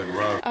 I look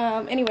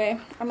around. Anyway,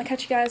 I'm gonna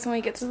catch you guys when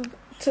we get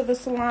to the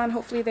salon.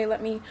 Hopefully they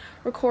let me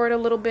record a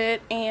little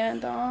bit.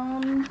 And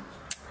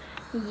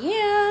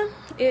yeah,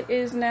 it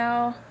is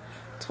now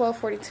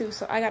 12:42,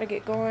 so I gotta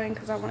get going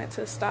because I wanted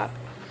to stop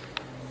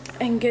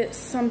and get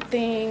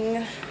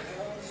something.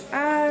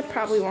 I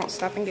probably won't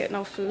stop and get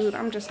no food.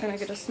 I'm just gonna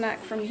get a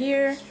snack from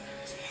here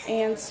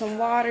and some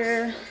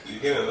water. You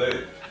getting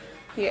late?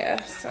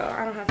 Yeah, so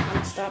I don't have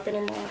time to stop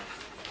anymore.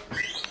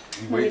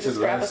 You Let me wait till just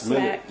the grab a last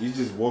minute. snack. You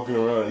just walking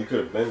around. You could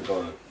have been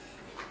gone.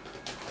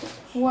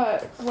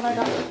 What? What I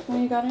got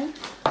when you got in?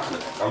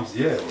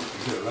 Yeah, you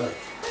could have left.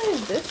 What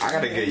is this? I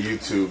gotta get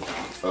YouTube.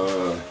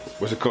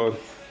 What's it called?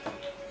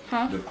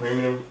 Huh? The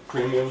premium.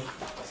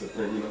 It's the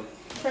premium.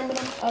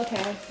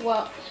 Okay.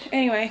 Well,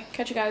 anyway,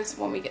 catch you guys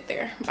when we get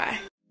there. Bye.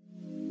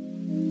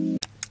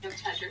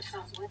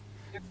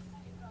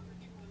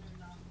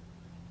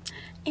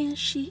 And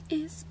she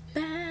is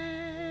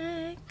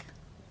back.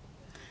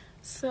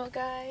 So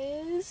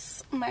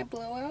guys, my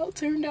blowout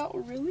turned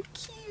out really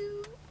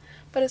cute,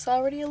 but it's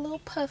already a little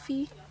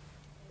puffy,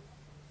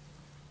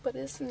 but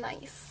it's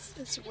nice.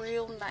 It's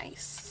real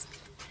nice.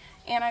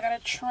 And I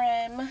gotta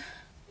trim,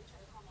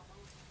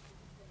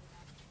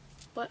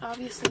 but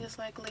obviously it's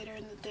like later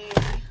in the day.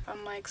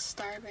 I'm like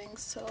starving,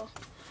 so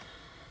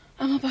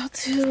I'm about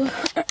to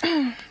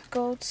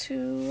go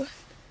to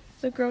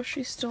the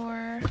grocery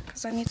store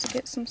because I need to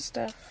get some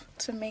stuff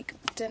to make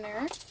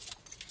dinner.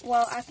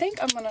 Well, I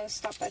think I'm gonna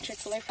stop at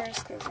Chick-fil-A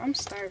first because I'm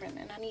starving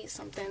and I need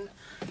something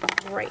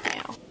right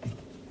now.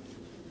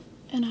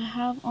 And I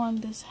have on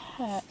this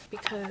hat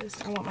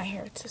because I want my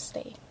hair to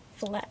stay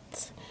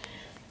flat.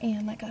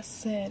 And like I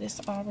said, it's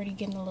already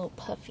getting a little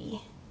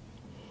puffy.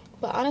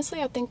 But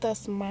honestly, I think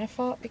that's my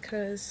fault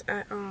because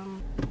I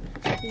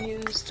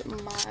used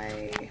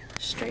my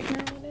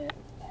straightener on it.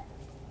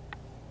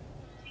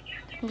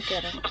 Look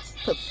at him.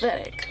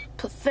 Pathetic.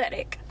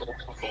 Pathetic.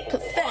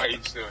 Pathetic. Why are you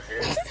still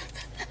here?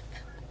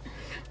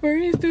 Where are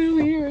you still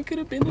here? I could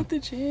have been at the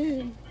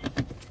gym.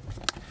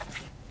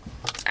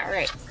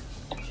 Alright.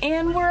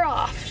 And we're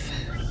off.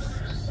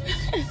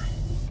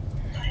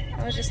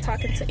 I was just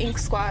talking to I.N.K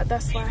Squad,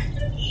 that's why.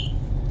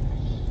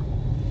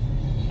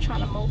 I'm trying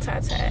to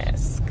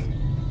multitask.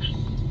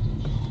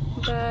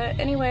 But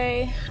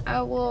anyway,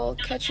 I will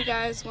catch you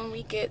guys when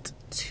we get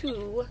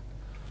to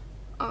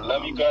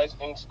Love you guys,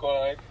 I.N.K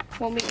Squad.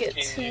 when we get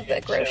to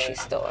the grocery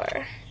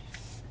store.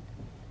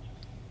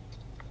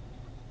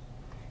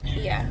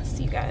 Yeah,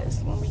 see you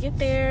guys when we get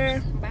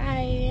there.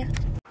 Bye.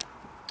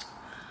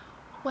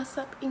 What's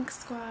up, I.N.K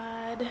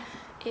Squad?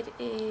 It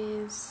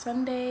is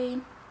Sunday,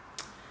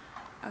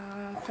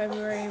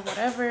 February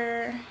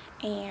whatever,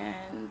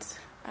 and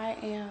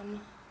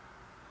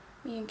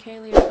me and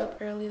Kayli are up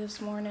early this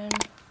morning.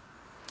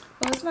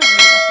 Well, it's not really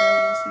that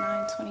early,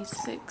 it's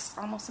 9:26,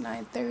 almost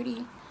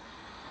 9:30.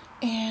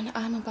 And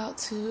I'm about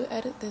to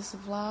edit this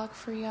vlog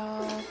for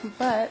y'all,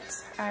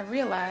 but I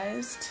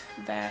realized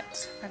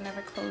that I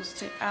never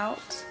closed it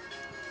out.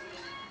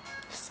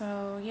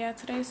 So yeah,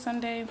 today's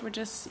Sunday.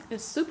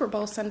 It's Super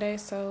Bowl Sunday,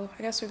 so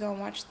I guess we're gonna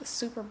watch the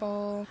Super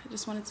Bowl. I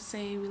just wanted to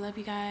say we love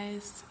you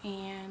guys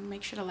and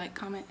make sure to like,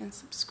 comment, and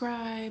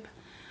subscribe.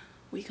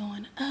 We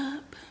going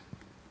up.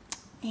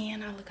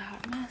 And I look a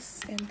hot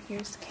mess. And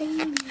here's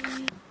Kayli.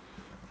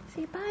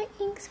 Say bye,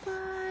 I.N.K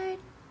Squad.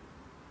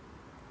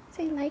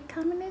 Say like,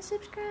 comment, and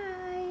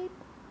subscribe.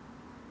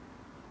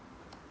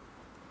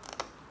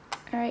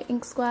 Alright,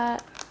 I.N.K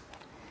Squad.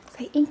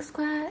 Say I.N.K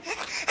Squad.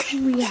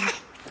 Oh yeah.